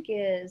think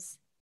is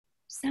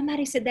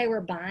somebody said they were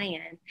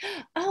buying.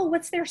 Oh,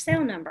 what's their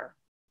cell number?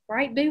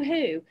 Right?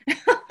 Boo-hoo.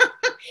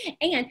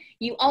 And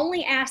you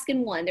only ask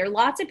in one. There are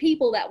lots of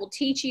people that will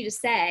teach you to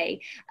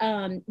say,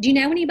 do you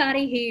know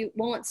anybody who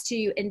wants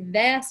to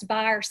invest,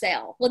 buy, or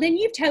sell? Well, then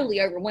you've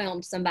totally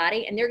overwhelmed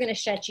somebody, and they're going to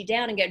shut you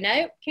down and go,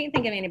 nope, can't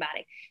think of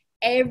anybody.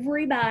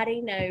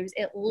 Everybody knows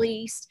at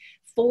least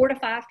 4 to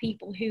 5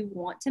 people who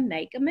want to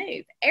make a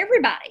move.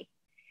 Everybody.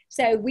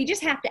 So we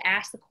just have to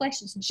ask the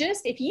questions.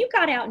 Just if you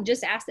got out and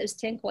just asked those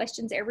 10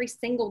 questions every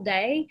single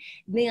day,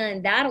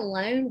 then that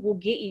alone will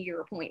get you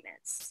your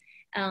appointments.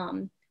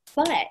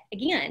 But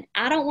again,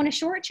 I don't want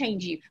to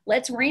shortchange you.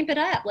 Let's ramp it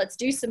up. Let's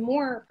do some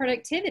more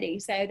productivity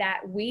so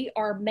that we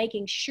are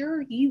making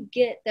sure you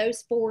get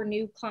those 4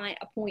 new client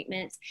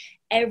appointments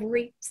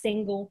every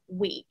single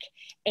week.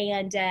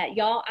 And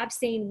y'all, I've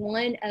seen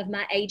one of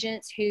my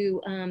agents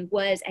who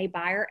was a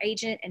buyer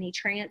agent, and he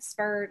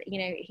transferred,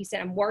 he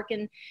said,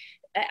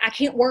 I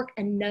can't work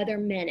another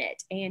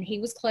minute. And he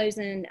was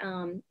closing,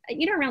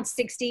 around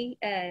 60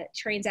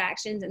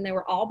 transactions, and they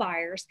were all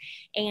buyers.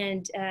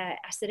 And I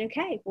said,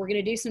 okay, we're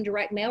going to do some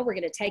direct mail. We're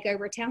going to take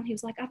over a town. He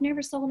was like, I've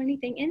never sold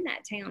anything in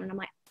that town. And I'm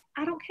like,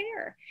 I don't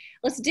care.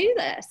 Let's do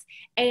this.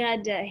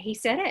 And he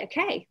said,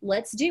 okay,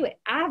 let's do it.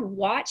 I've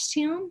watched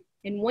him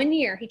in 1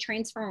 year. He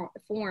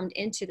transformed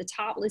into the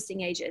top listing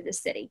agent of the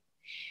city.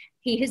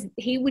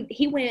 He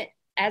went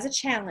as a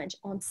challenge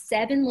on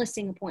 7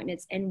 listing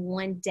appointments in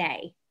 1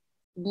 day.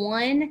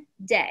 1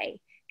 day.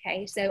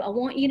 Okay. So I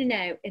want you to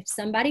know, if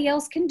somebody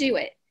else can do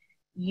it,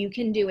 you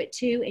can do it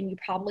too. And you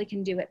probably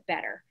can do it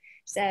better.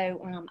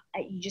 So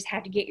you just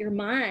have to get your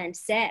mind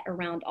set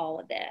around all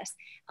of this.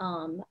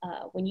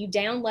 When you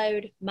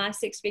download My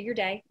 6-Figure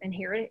Day, and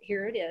here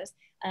it is,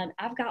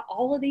 I've got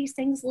all of these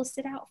things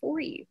listed out for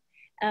you.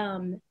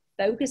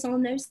 Focus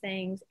on those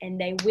things, and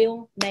they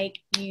will make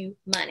you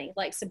money.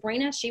 Like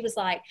Sabrina, she was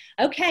like,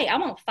 okay,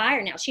 I'm on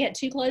fire now. She had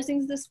 2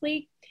 closings this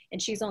week,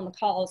 and she's on the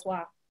call as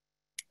well.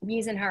 I'm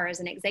using her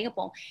as an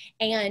example.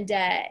 And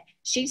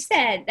she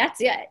said, that's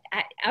it.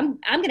 I'm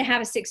going to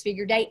have a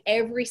 6-figure day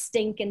every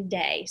stinking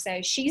day.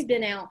 So she's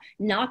been out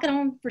knocking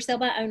on for sale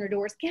by owner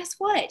doors. Guess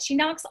what? She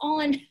knocks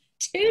on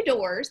 2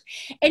 doors,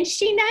 and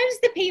she knows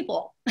the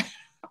people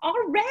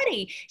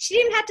already. She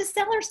didn't even have to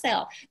sell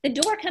herself. The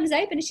door comes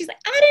open, and she's like,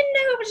 I didn't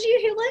know it was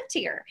you who lived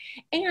here.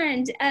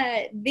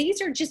 And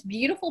these are just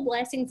beautiful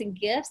blessings and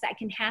gifts that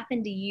can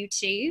happen to you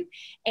too.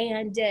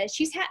 And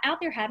she's out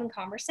there having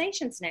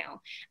conversations now.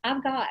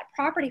 I've got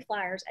property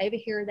flyers over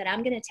here that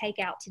I'm going to take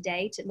out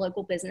today to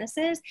local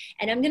businesses,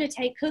 and I'm going to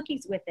take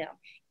cookies with them.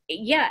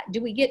 Yeah,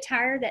 do we get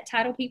tired that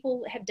title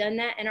people have done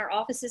that in our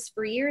offices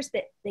for years?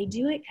 But they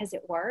do it because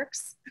it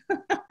works.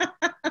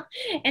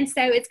 And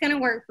so it's going to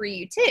work for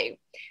you too.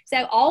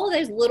 So all of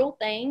those little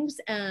things,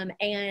 and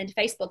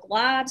Facebook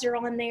Lives are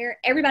on there.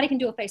 Everybody can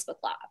do a Facebook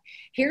Live.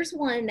 Here's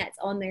one that's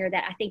on there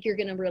that I think you're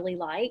going to really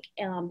like,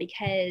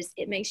 because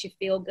it makes you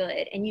feel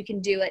good. And you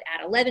can do it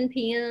at 11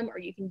 p.m. or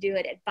you can do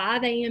it at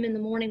 5 a.m. in the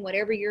morning,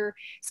 whatever your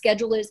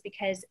schedule is,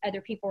 because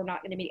other people are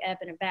not going to be up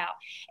and about.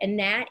 And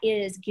that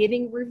is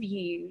giving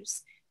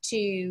reviews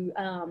to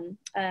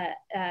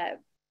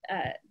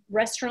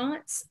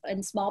restaurants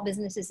and small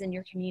businesses in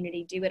your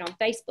community. Do it on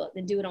Facebook,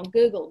 then do it on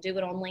Google, do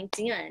it on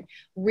LinkedIn.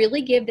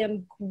 Really give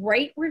them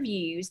great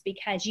reviews,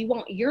 because you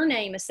want your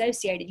name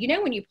associated.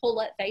 When you pull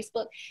up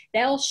Facebook,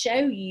 they'll show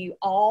you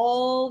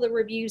all the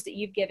reviews that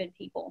you've given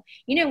people.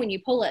 When you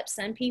pull up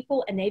some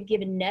people and they've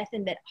given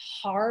nothing but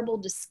horrible,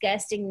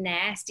 disgusting,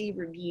 nasty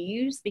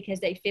reviews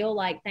because they feel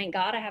like, thank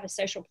God I have a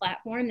social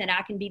platform that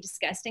I can be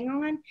disgusting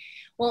on.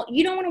 Well,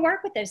 you don't want to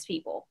work with those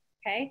people.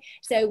 Okay.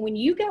 So when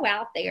you go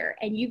out there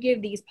and you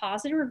give these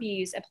positive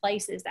reviews of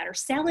places that are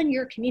selling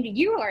your community,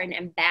 you are an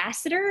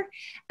ambassador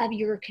of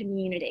your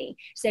community.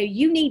 So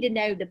you need to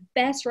know the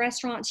best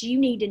restaurants. You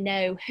need to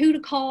know who to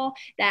call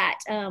that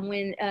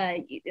when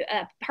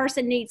a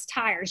person needs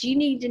tires. You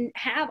need to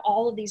have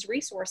all of these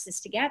resources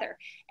together.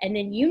 And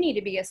then you need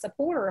to be a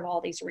supporter of all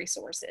these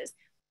resources.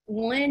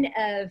 One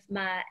of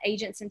my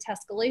agents in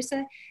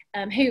Tuscaloosa,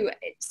 who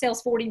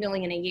sells $40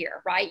 million a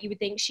year, right? You would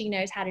think she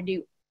knows how to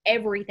do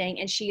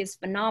everything, and she is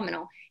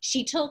phenomenal.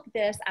 She took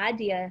this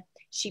idea,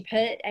 she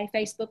put a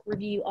Facebook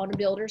review on a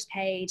builder's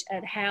page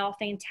of how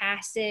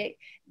fantastic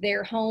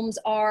their homes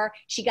are.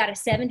 She got a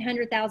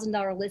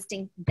 $700,000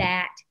 listing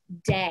that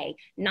day,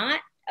 not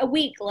a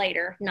week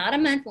later, not a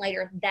month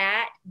later,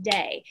 that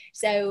day.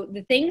 So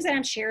the things that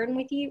I'm sharing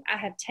with you, I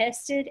have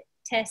tested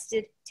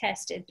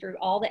through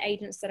all the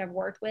agents that I've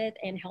worked with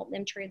and helped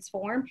them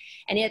transform,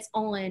 and it's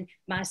on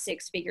My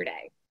 6-Figure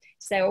Day.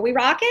 So are we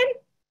rocking?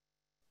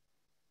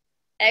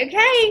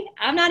 Okay,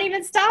 I'm not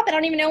even stopping. I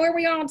don't even know where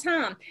we are on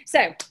time.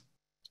 So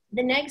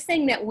the next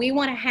thing that we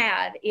want to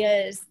have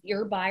is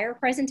your buyer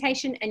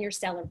presentation and your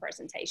seller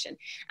presentation.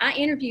 I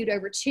interviewed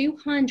over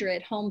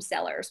 200 home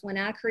sellers when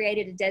I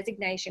created a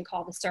designation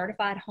called the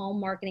Certified Home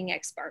Marketing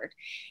Expert.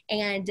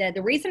 And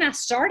the reason I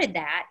started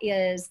that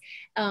is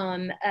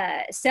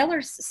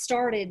sellers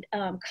started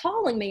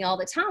calling me all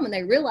the time when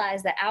they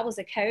realized that I was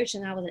a coach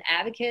and I was an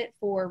advocate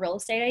for real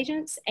estate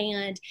agents.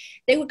 And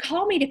they would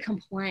call me to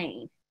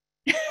complain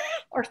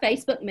or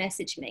Facebook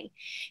message me.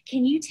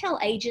 Can you tell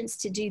agents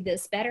to do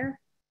this better?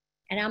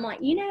 And I'm like,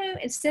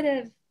 instead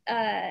of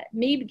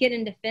me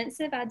getting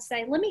defensive, I'd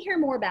say, let me hear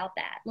more about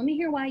that. Let me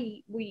hear why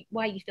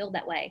you feel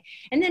that way.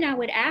 And then I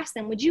would ask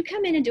them, would you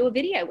come in and do a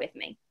video with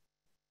me?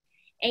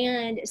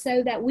 And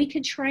so that we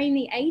could train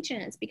the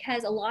agents,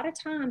 because a lot of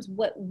times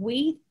what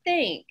we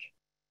think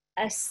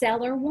a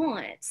seller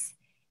wants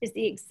is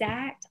the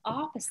exact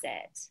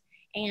opposite.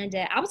 And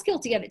I was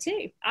guilty of it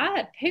too.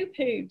 I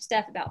poo-pooed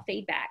stuff about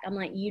feedback. I'm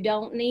like, you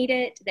don't need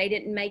it. They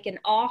didn't make an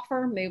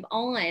offer. Move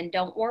on.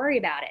 Don't worry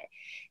about it.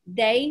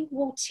 They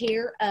will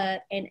tear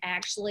up and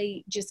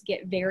actually just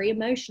get very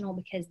emotional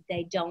because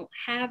they don't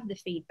have the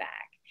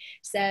feedback.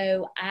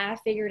 So I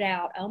figured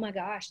out, oh my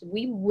gosh,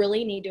 we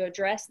really need to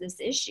address this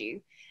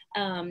issue.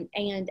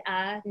 And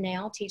I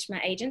now teach my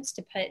agents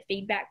to put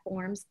feedback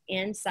forms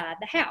inside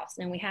the house.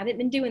 Now, we haven't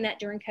been doing that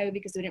during COVID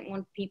because we didn't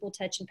want people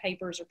touching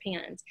papers or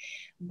pens,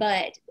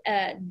 but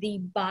the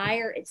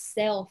buyer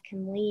itself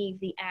can leave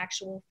the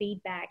actual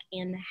feedback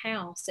in the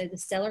house so the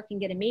seller can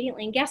get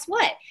immediately. And guess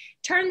what?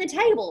 Turn the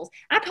tables.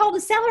 I call the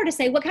seller to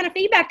say, what kind of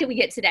feedback did we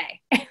get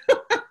today?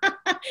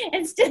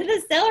 Instead of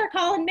the seller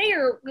calling me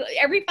or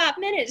every 5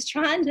 minutes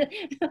trying to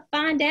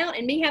find out,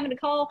 and me having to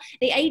call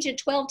the agent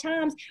 12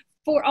 times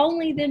for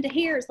only them to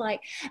hear it's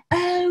like,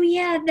 oh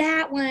yeah,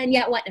 that one,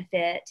 yeah, it wasn't a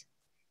fit,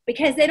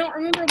 because they don't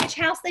remember which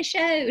house they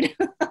showed.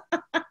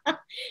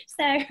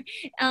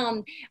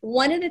 So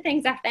one of the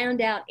things I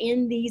found out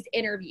in these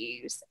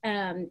interviews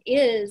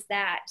is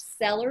that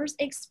sellers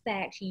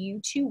expect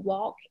you to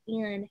walk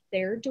in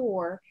their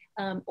door,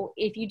 or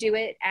if you do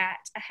it at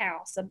a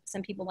house,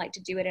 some people like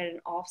to do it at an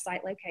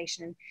off-site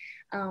location,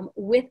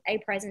 with a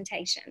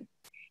presentation.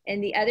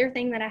 And the other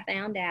thing that I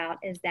found out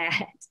is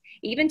that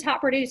even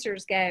top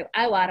producers go,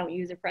 oh, I don't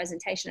use a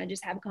presentation. I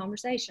just have a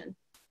conversation.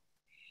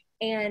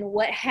 And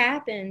what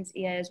happens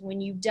is when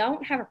you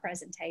don't have a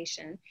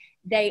presentation,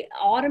 they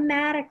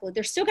automatically,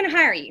 they're still going to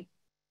hire you.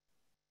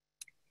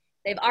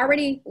 They've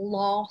already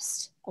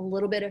lost a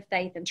little bit of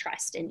faith and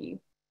trust in you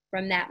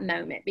from that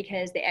moment,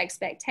 because the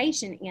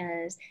expectation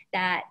is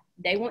that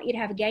they want you to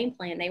have a game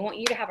plan. They want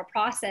you to have a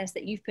process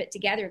that you've put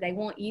together. They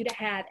want you to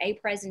have a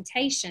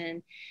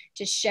presentation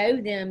to show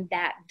them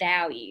that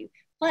value.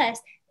 Plus,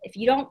 if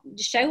you don't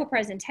show a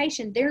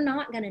presentation, they're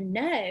not going to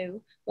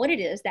know what it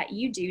is that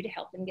you do to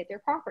help them get their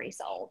property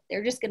sold.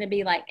 They're just going to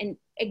be like, and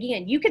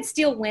again, you could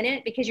still win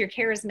it because you're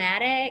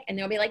charismatic, and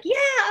they'll be like, yeah,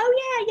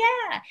 oh yeah,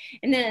 yeah.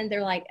 And then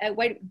they're like, oh,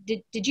 wait,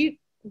 did you,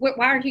 why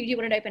aren't you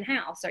doing an open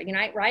house? Or,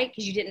 right?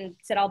 Because you didn't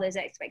set all those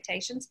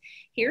expectations.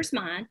 Here's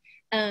mine.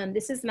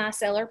 This is my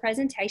seller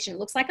presentation. It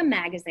looks like a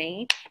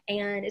magazine,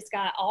 and it's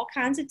got all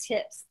kinds of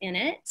tips in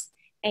it.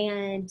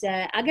 And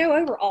I go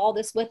over all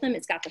this with them.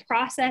 It's got the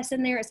process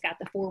in there. It's got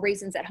the 4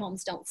 reasons that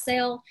homes don't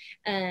sell.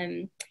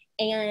 And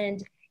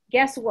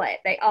guess what?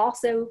 They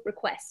also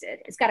requested,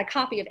 it's got a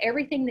copy of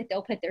everything that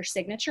they'll put their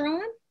signature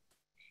on,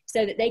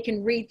 so that they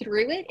can read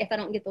through it if I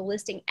don't get the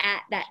listing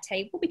at that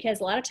table, because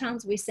a lot of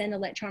times we send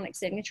electronic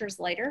signatures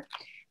later.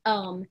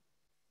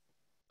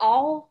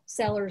 All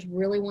sellers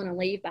really want to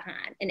leave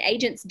behind, and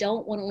agents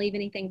don't want to leave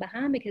anything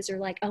behind because they're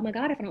like, oh my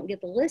God, if I don't get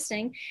the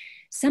listing,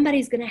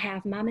 somebody's going to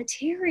have my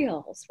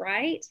materials,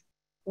 right?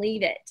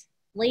 Leave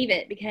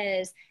it,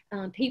 because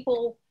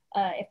people,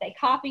 if they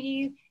copy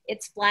you,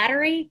 it's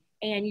flattery,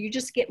 and you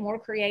just get more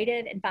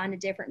creative and find a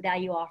different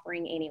value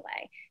offering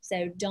anyway.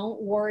 So don't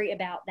worry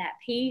about that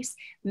piece.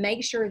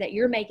 Make sure that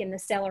you're making the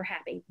seller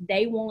happy.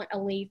 They want a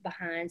leave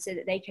behind so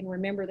that they can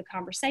remember the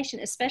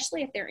conversation,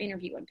 especially if they're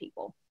interviewing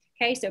people.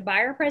 Okay, so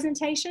buyer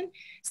presentation,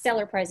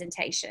 seller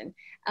presentation.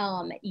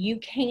 You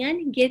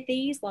can get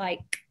these,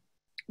 like,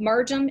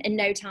 merge them in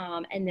no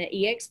time in the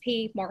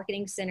EXP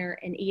Marketing Center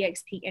and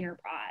EXP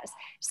Enterprise.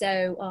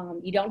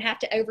 So you don't have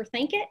to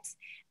overthink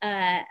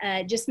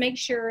it. Just make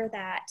sure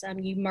that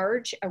you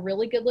merge a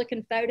really good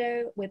looking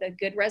photo with a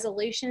good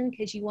resolution,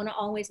 because you want to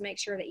always make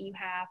sure that you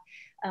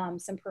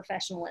have some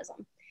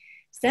professionalism.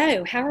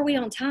 So how are we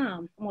on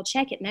time? I'm going to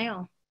check it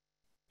now.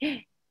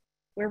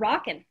 We're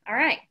rocking. All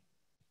right.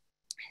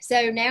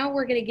 So now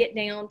we're going to get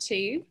down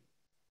to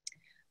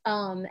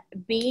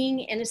being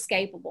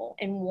inescapable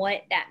and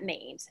what that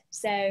means.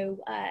 So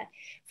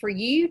for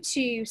you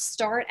to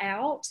start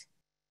out,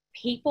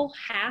 people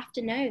have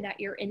to know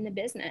that you're in the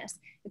business.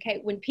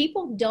 Okay, when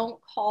people don't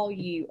call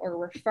you or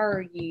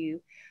refer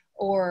you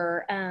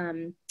or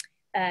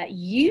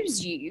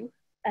use you,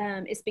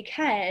 it's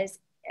because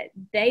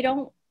they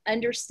don't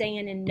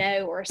understand and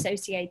know or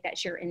associate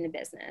that you're in the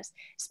business,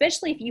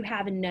 especially if you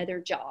have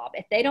another job.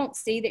 If they don't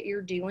see that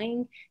you're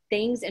doing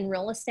things in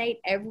real estate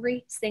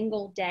every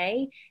single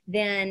day,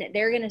 then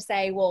they're going to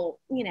say, well,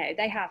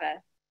 they have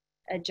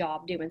a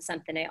job doing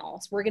something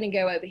else. We're going to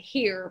go over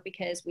here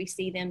because we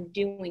see them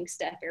doing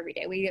stuff every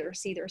day. We either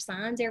see their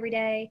signs every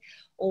day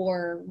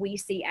or we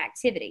see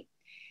activity.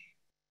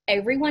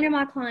 Every one of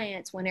my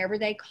clients, whenever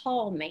they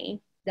call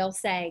me, they'll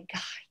say,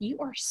 God, you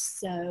are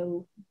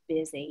so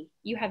busy.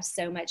 You have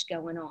so much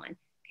going on.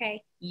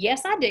 Okay.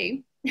 Yes, I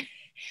do.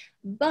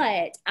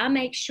 But I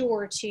make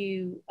sure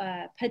to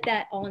put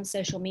that on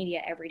social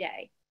media every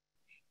day.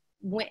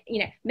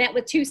 met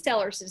with 2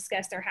 sellers to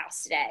discuss their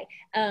house today,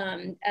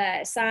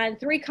 signed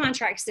 3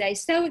 contracts today,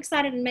 so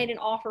excited and made an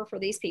offer for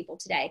these people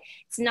today.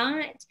 It's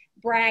not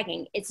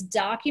bragging, it's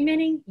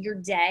documenting your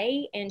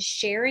day and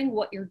sharing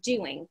what you're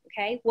doing.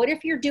 Okay, what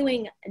if you're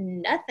doing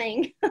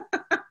nothing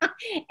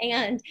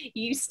and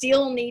you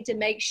still need to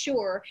make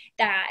sure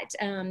that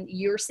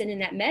you're sending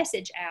that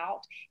message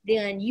out?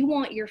 Then you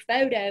want your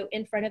photo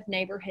in front of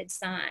neighborhood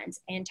signs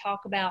and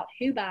talk about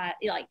who buy,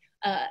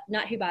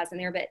 not who buys in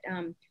there, but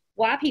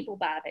why people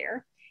buy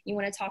there. You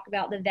want to talk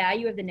about the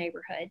value of the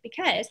neighborhood,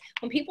 because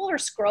when people are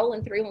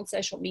scrolling through on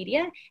social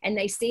media and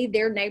they see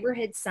their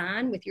neighborhood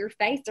sign with your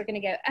face, they're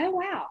going to go, oh,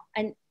 wow.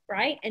 And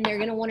right. And they're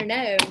going to want to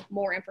know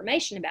more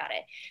information about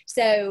it.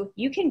 So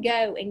you can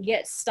go and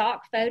get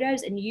stock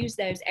photos and use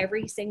those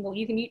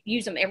you can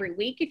use them every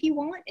week if you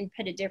want, and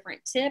put a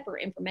different tip or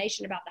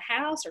information about the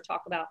house, or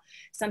talk about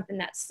something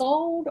that's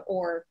sold,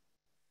 or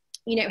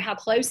how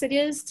close it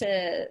is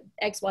to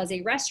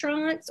XYZ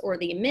restaurants or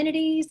the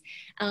amenities.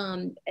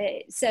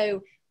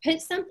 So put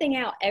something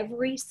out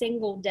every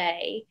single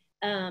day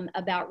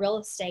about real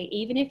estate,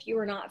 even if you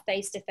are not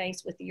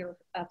face-to-face with your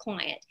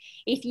client.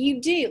 If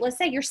you do, let's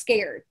say you're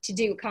scared to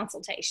do a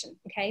consultation,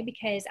 okay?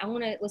 Because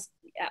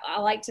I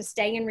like to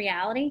stay in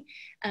reality.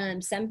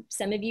 Some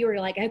of you are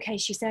like, okay,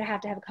 she said I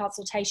have to have a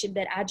consultation,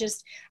 but I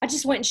just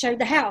went and showed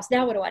the house.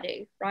 Now what do I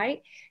do,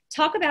 right?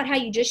 Talk about how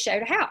you just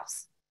showed a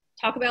house.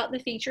 Talk about the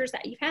features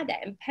that you've had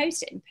that, and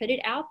post it and put it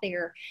out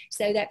there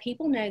so that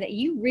people know that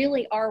you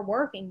really are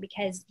working,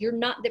 because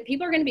that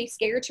people are going to be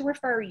scared to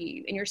refer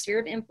you in your sphere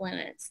of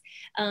influence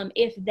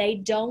if they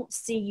don't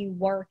see you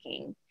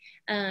working.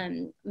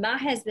 My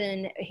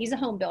husband, he's a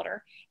home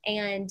builder,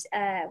 and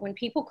when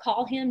people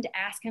call him to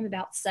ask him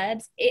about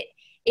subs,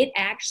 it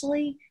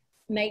actually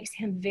makes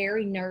him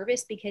very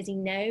nervous, because he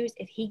knows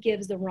if he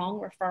gives the wrong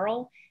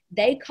referral,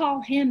 they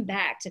call him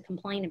back to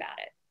complain about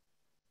it.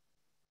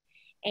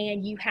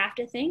 And you have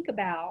to think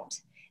about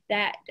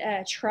that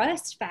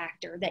trust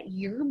factor that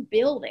you're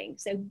building.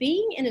 So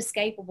being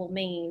inescapable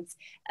means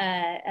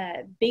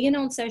being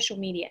on social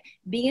media,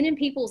 being in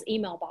people's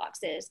email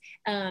boxes,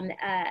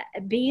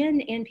 being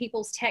in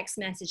people's text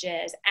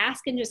messages,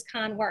 asking just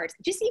kind words,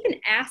 just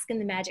even asking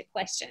the magic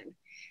question.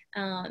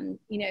 And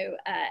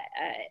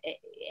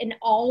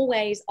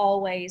always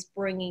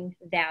bringing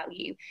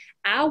value.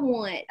 I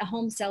want a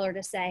home seller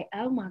to say,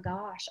 oh my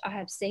gosh, I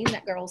have seen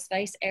that girl's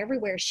face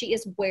everywhere. She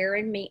is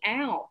wearing me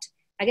out.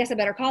 I guess I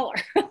better call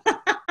her.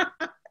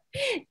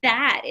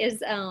 That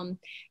is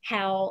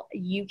how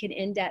you can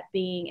end up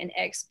being an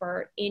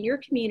expert in your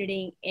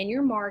community, in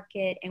your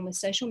market, and with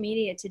social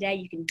media today,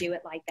 you can do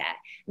it like that.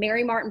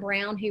 Mary Martin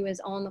Brown, who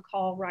is on the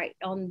call right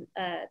on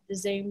the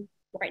Zoom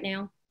right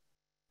now,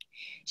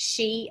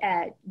 she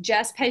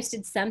just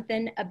posted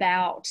something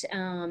about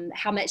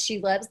how much she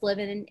loves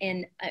living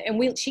in,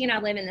 she and I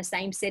live in the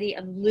same city,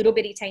 a little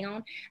bitty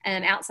town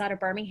outside of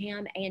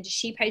Birmingham. And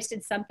she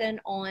posted something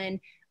on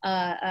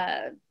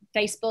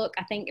Facebook,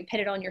 I think, and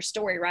put it on your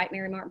story, right,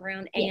 Mary Martin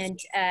Brown? And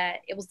yes.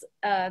 It was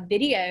a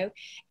video,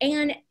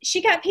 and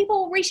she got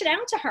people reaching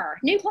out to her,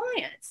 new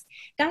clients.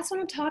 That's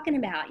what I'm talking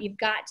about. You've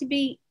got to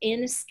be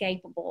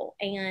inescapable.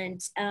 And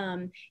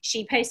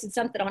she posted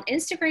something on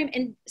Instagram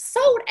and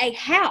sold a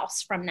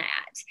house from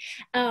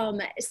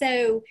that.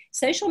 So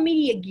social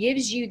media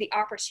gives you the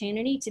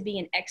opportunity to be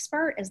an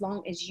expert as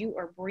long as you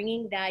are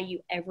bringing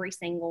value every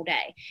single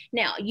day.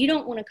 Now, you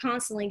don't want to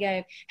constantly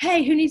go,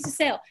 hey, who needs to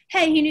sell?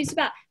 Hey, who needs to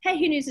buy? Hey,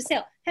 who needs to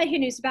sell? Hey, who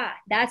needs to buy?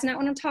 That's not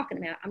what I'm talking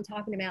about. I'm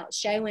talking about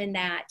showing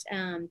that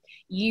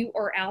you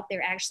are out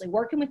there actually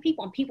working with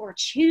people, and people are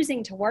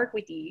choosing to work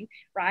with you,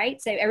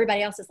 right? So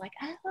everybody else is like,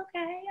 oh,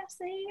 okay,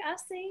 I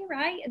see,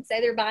 right? And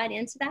so they're buying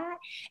into that,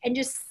 and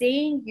just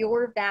seeing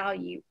your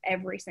value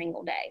every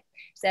single day.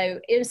 So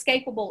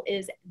inescapable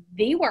is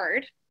the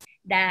word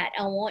that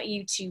I want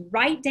you to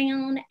write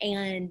down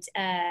and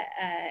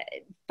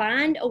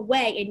find a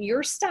way in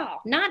your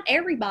style. Not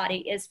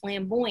everybody is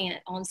flamboyant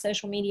on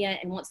social media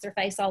and wants their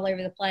face all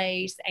over the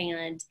place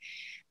and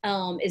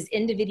is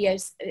into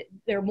videos.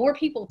 There are more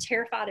people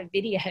terrified of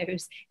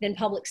videos than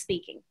public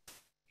speaking.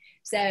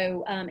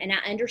 So, and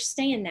I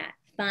understand that.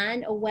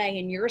 Find a way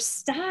in your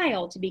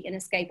style to be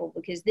inescapable,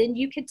 because then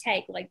you could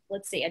take, like,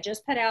 let's see, I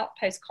just put out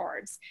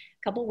postcards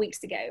a couple of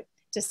weeks ago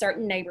to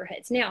certain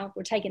neighborhoods. Now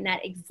we're taking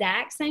that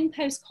exact same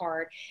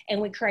postcard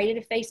and we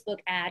created a Facebook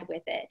ad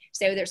with it.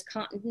 So there's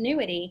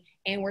continuity,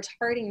 and we're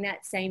targeting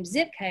that same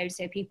zip code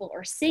so people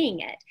are seeing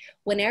it.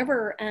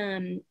 Whenever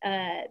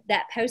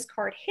that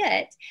postcard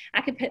hit,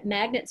 I could put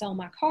magnets on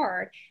my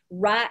car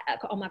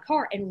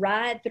and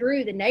ride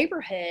through the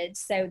neighborhood.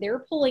 So they're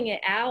pulling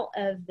it out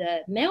of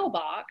the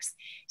mailbox,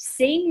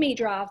 seeing me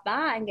drive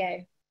by and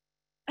go,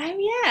 oh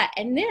yeah.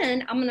 And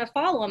then I'm going to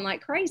follow them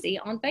like crazy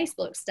on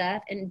Facebook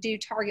stuff and do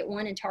target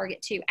 1 and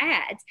target 2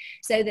 ads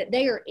so that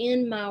they are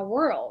in my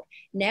world.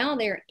 Now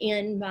they're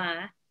in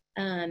my,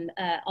 on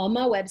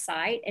my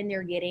website, and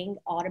they're getting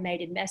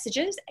automated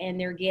messages, and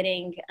they're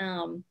getting,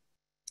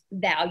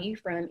 value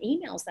from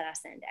emails that I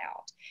send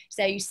out.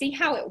 So you see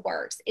how it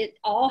works. It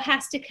all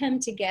has to come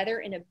together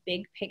in a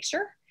big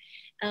picture.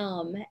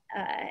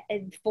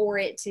 for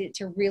it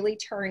to really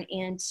turn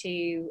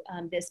into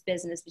this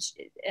business,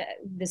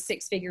 the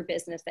six-figure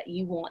business that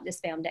you want, this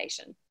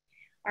foundation.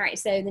 All right,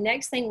 so the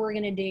next thing we're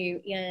going to do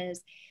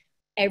is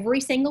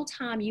every single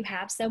time you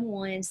have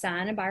someone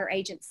sign a buyer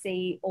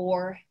agency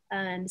or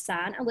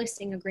sign a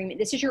listing agreement,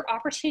 this is your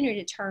opportunity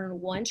to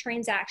turn one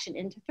transaction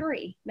into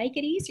three. Make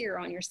it easier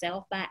on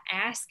yourself by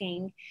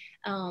asking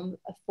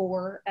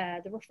for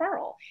the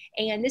referral.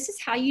 And this is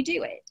how you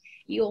do it.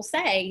 You'll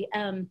say,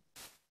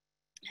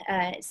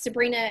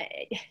 Sabrina,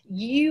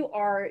 you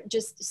are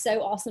just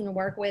so awesome to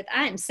work with.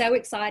 I am so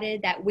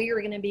excited that we are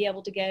going to be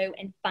able to go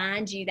and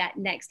find you that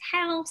next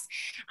house.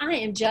 I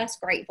am just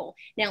grateful.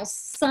 Now,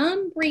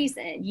 some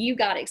reason you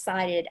got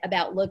excited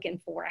about looking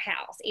for a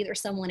house, either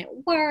someone at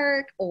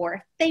work or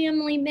a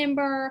family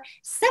member,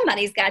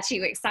 somebody's got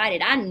you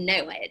excited. I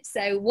know it.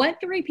 So what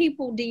three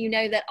people do you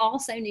know that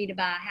also need to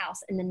buy a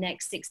house in the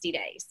next 60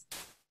 days?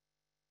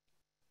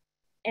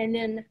 And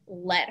then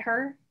let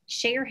her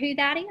share who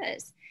that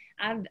is.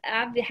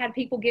 I've had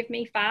people give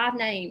me 5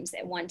 names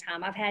at one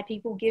time. I've had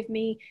people give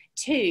me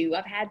 2.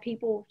 I've had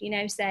people,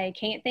 say,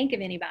 can't think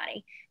of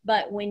anybody.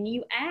 But when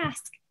you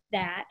ask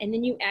that and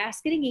then you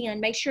ask it again,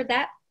 make sure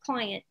that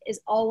client is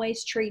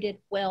always treated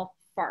well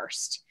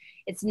first.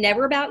 It's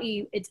never about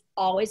you. It's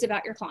always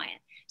about your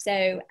client.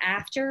 So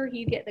after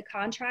you get the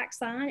contract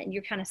signed and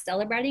you're kind of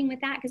celebrating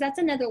with that, because that's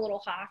another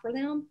little high for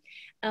them,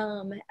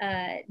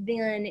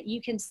 then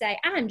you can say,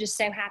 I'm just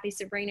so happy,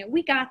 Sabrina.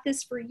 We got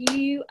this for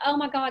you. Oh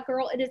my God,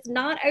 girl, it is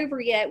not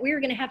over yet. We're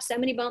going to have so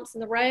many bumps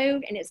in the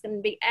road and it's going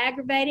to be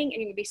aggravating and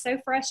you're going to be so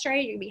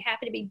frustrated. You're going to be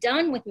happy to be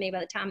done with me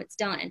by the time it's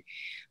done.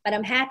 But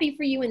I'm happy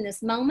for you in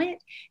this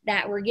moment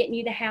that we're getting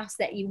you the house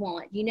that you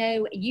want.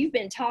 You've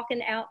been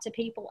talking out to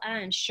people,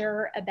 I am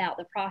sure, about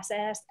the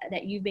process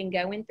that you've been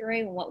going through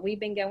and what we've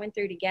been going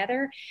through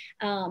together.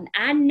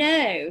 I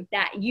know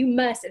that you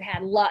must have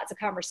had lots of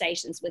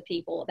conversations with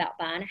people about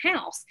buying a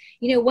house.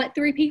 What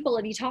 3 people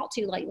have you talked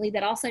to lately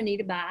that also need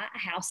to buy a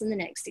house in the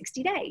next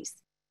 60 days?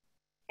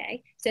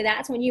 Okay, so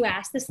that's when you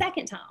ask the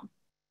second time.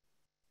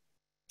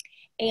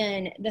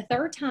 And the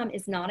third time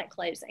is not at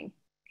closing.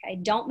 Okay,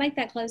 don't make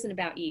that closing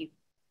about you.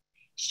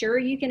 Sure,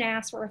 you can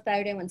ask for a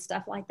photo and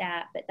stuff like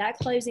that, but that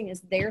closing is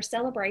their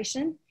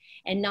celebration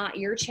and not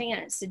your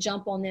chance to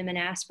jump on them and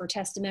ask for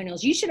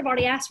testimonials. You should have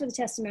already asked for the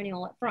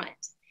testimonial up front.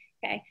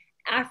 Okay,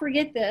 I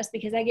forget this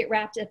because I get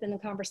wrapped up in the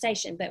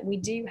conversation, but we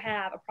do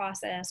have a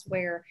process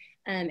where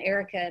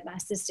Erica, my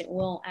assistant,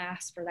 will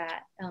ask for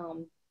that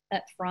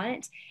up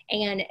front,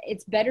 and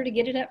it's better to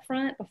get it up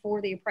front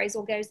before the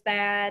appraisal goes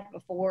bad,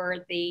 before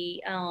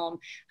the home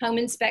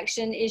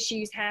inspection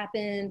issues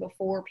happen,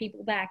 before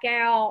people back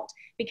out,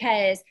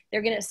 because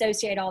they're going to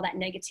associate all that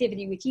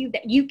negativity with you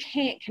that you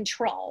can't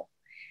control.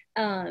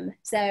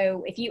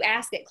 So if you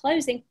ask at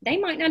closing, they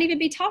might not even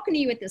be talking to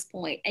you at this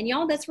point. And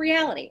y'all, that's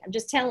reality. I'm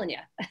just telling you,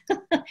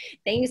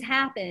 things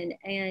happen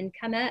and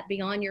come up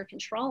beyond your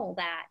control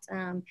that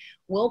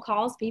will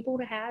cause people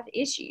to have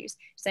issues.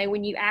 So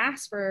when you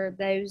ask for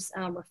those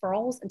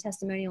referrals and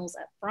testimonials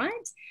up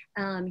front,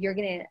 you're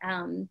going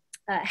to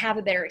have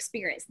a better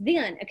experience.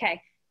 Then,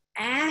 okay,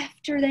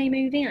 after they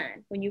move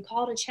in, when you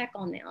call to check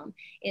on them,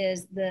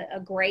 is a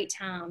great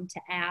time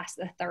to ask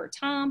the third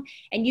time,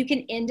 and you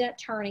can end up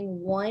turning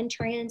one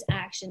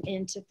transaction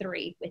into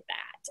 3 with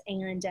that.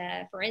 And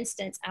for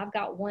instance, I've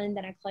got one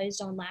that I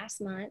closed on last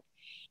month,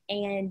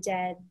 and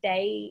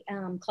they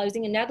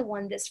closing another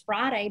one this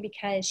Friday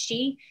because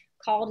she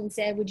called and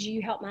said, would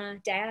you help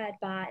my dad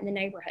buy in the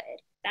neighborhood?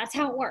 That's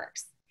how it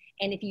works.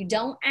 And if you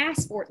don't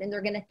ask for it, then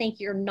they're going to think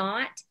you're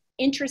not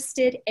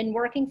interested in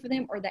working for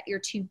them or that you're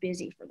too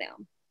busy for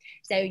them.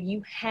 So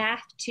you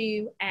have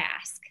to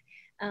ask.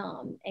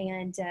 I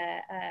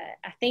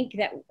think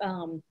that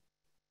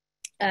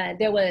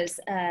there was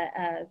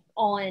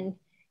on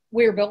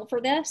We're Built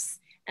for This,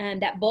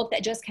 that book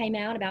that just came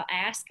out about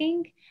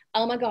asking.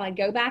 Oh my God,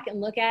 go back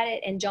and look at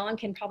it. And John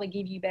can probably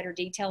give you better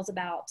details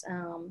about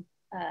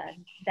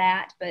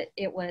that, but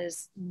it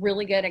was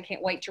really good. I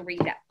can't wait to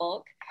read that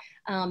book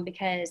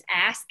because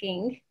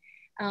asking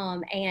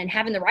and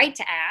having the right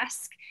to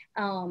ask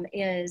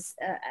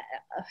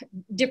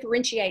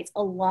differentiates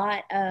a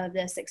lot of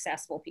the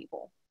successful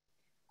people.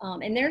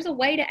 And there's a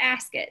way to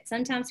ask it.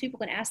 Sometimes people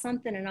can ask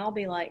something and I'll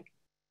be like,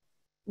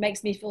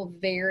 makes me feel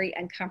very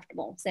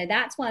uncomfortable. So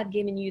that's why I've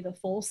given you the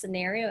full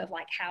scenario of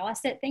like how I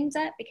set things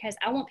up, because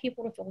I want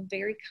people to feel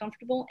very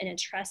comfortable in a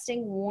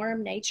trusting,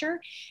 warm nature,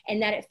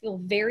 and that it feel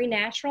very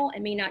natural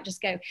and me not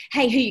just go,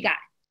 hey, who you got?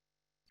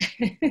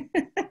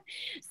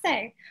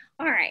 So,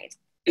 all right.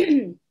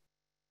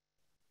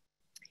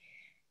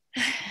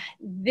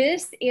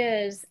 This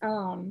is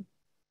a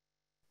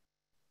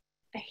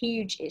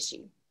huge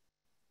issue.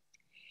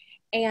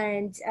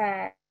 And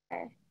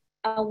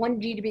I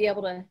wanted you to be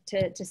able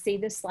to see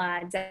the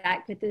slide.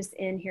 Zach put this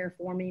in here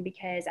for me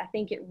because I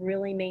think it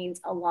really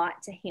means a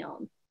lot to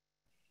him.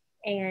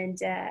 And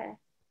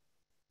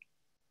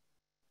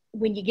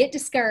when you get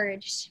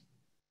discouraged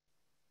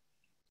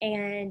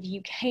and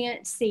you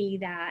can't see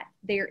that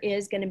there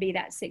is going to be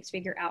that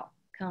 6-figure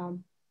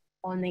outcome,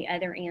 on the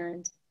other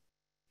end,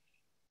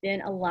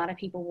 then a lot of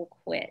people will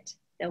quit.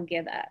 They'll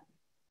give up.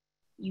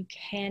 You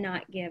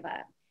cannot give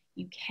up.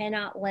 You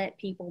cannot let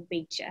people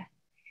beat you.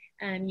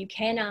 You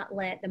cannot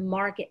let the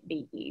market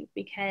beat you,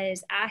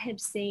 because I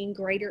have seen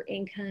greater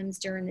incomes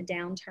during the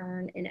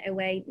downturn in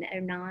 08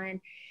 and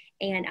 09,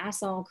 and I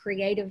saw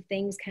creative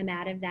things come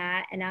out of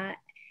that. And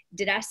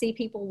did I see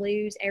people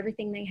lose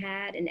everything they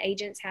had and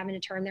agents having to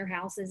turn their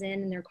houses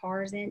in and their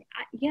cars in?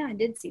 Yeah, I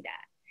did see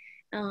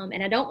that.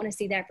 And I don't want to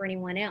see that for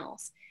anyone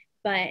else.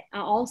 But I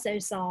also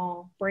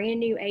saw brand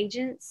new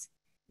agents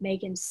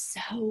making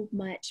so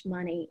much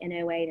money in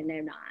 08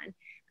 and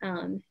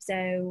 09.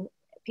 So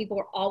people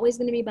are always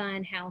going to be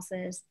buying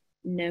houses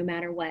no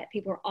matter what.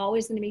 People are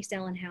always going to be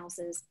selling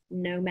houses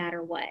no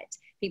matter what.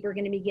 People are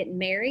going to be getting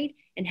married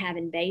and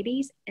having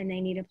babies, and they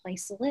need a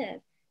place to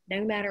live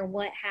no matter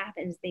what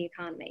happens to the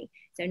economy.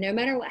 So no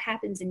matter what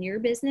happens in your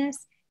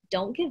business,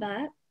 don't give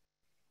up.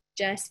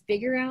 Just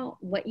figure out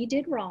what you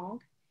did wrong.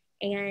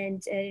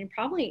 And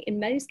probably in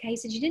most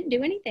cases, you didn't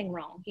do anything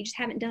wrong. You just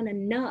haven't done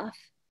enough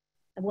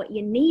of what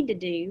you need to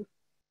do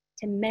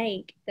to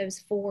make those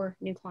 4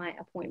 new client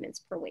appointments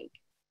per week.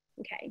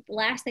 Okay, the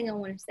last thing I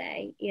want to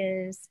say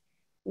is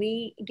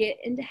we get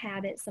into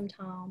habits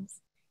sometimes.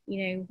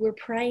 You know, we're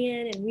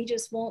praying and we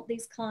just want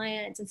these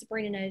clients, and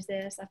Sabrina knows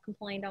this. I've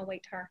complained, I'll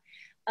wait to her.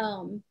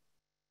 And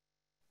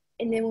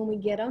then when we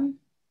get them,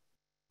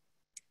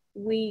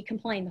 we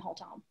complain the whole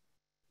time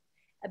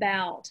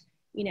about,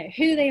 you know,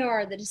 who they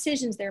are, the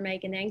decisions they're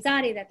making, the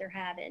anxiety that they're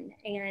having.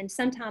 And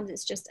sometimes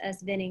it's just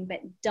us venting,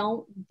 but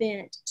don't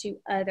vent to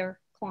other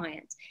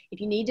clients. If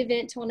you need to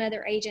vent to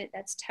another agent,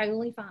 that's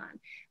totally fine.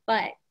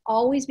 But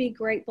always be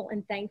grateful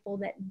and thankful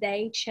that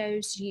they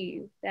chose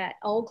you. That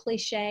old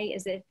cliche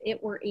is, if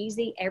it were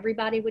easy,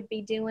 everybody would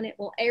be doing it.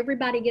 Well,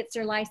 everybody gets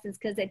their license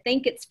because they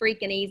think it's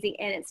freaking easy,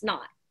 and it's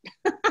not.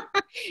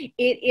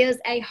 It is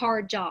a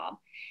hard job.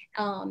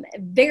 A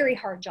very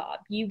hard job.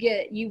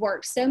 You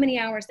work so many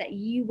hours that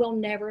you will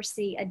never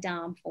see a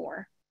dime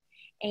for.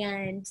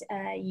 And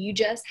you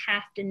just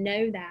have to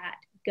know that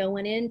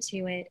going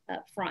into it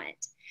up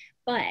front.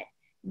 But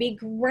be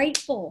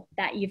grateful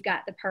that you've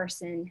got the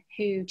person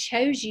who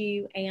chose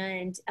you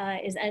and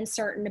is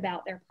uncertain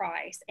about their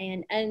price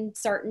and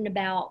uncertain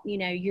about, you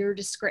know, your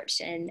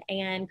description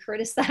and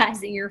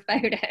criticizing your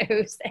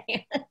photos.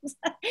 And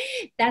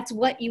that's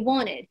what you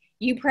wanted.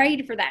 You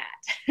prayed for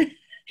that.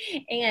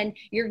 And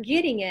you're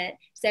getting it.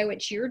 So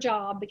it's your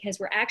job, because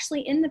we're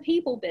actually in the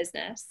people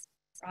business,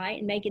 right?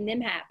 And making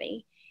them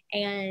happy.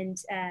 And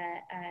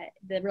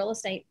the real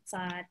estate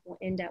side will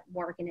end up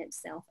working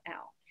itself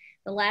out.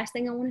 The last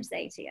thing I want to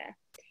say to you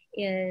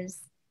is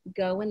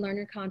go and learn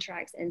your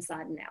contracts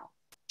inside and out,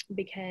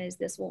 because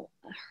this will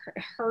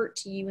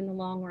hurt you in the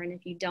long run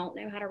if you don't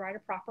know how to write a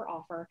proper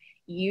offer.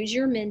 Use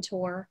your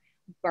mentor,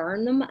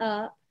 burn them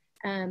up.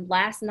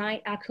 Last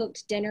night I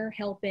cooked dinner,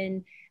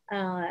 helping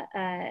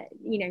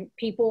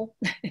people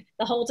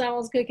the whole time I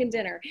was cooking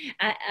dinner.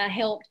 I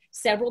helped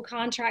several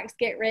contracts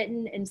get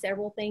written and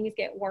several things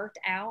get worked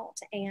out.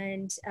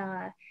 And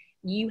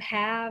you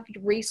have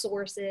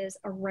resources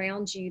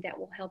around you that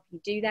will help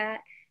you do that.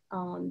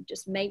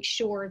 Just make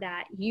sure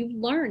that you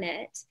learn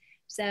it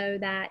so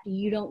that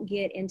you don't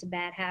get into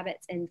bad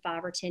habits, and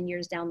 5 or 10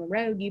 years down the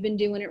road, you've been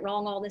doing it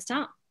wrong all this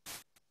time,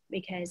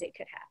 because it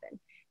could happen.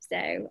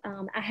 So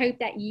I hope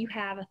that you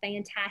have a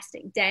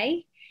fantastic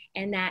day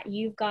and that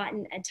you've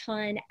gotten a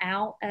ton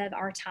out of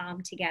our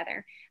time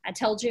together. I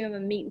told you I'm a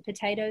meat and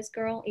potatoes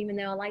girl, even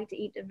though I like to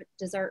eat the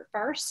dessert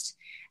first.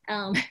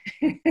 Go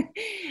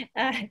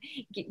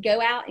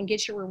out and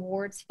get your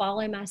rewards,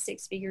 follow my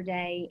 6-figure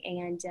day,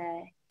 and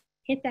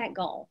hit that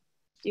goal.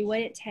 Do what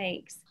it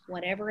takes,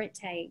 whatever it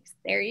takes.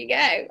 There you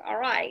go. All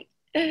right.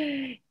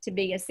 To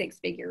be a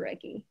 6-figure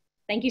rookie.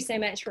 Thank you so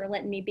much for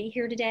letting me be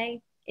here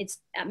today.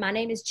 My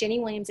name is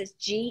Genny Williams. It's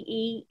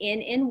Genny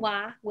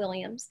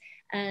Williams.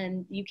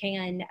 You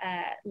can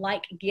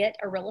Get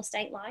a Real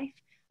Estate Life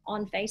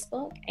on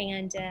Facebook,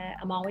 and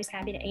I'm always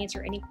happy to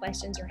answer any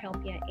questions or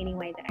help you any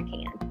way that I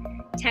can.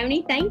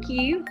 Tony, thank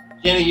you.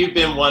 Genny, you've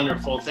been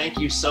wonderful. Thank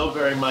you so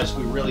very much.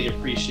 We really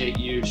appreciate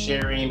you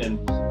sharing,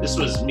 and this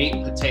was meat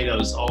and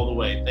potatoes all the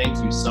way. Thank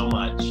you so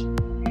much.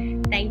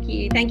 Thank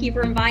you. Thank you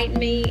for inviting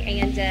me,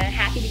 and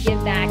happy to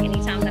give back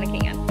anytime.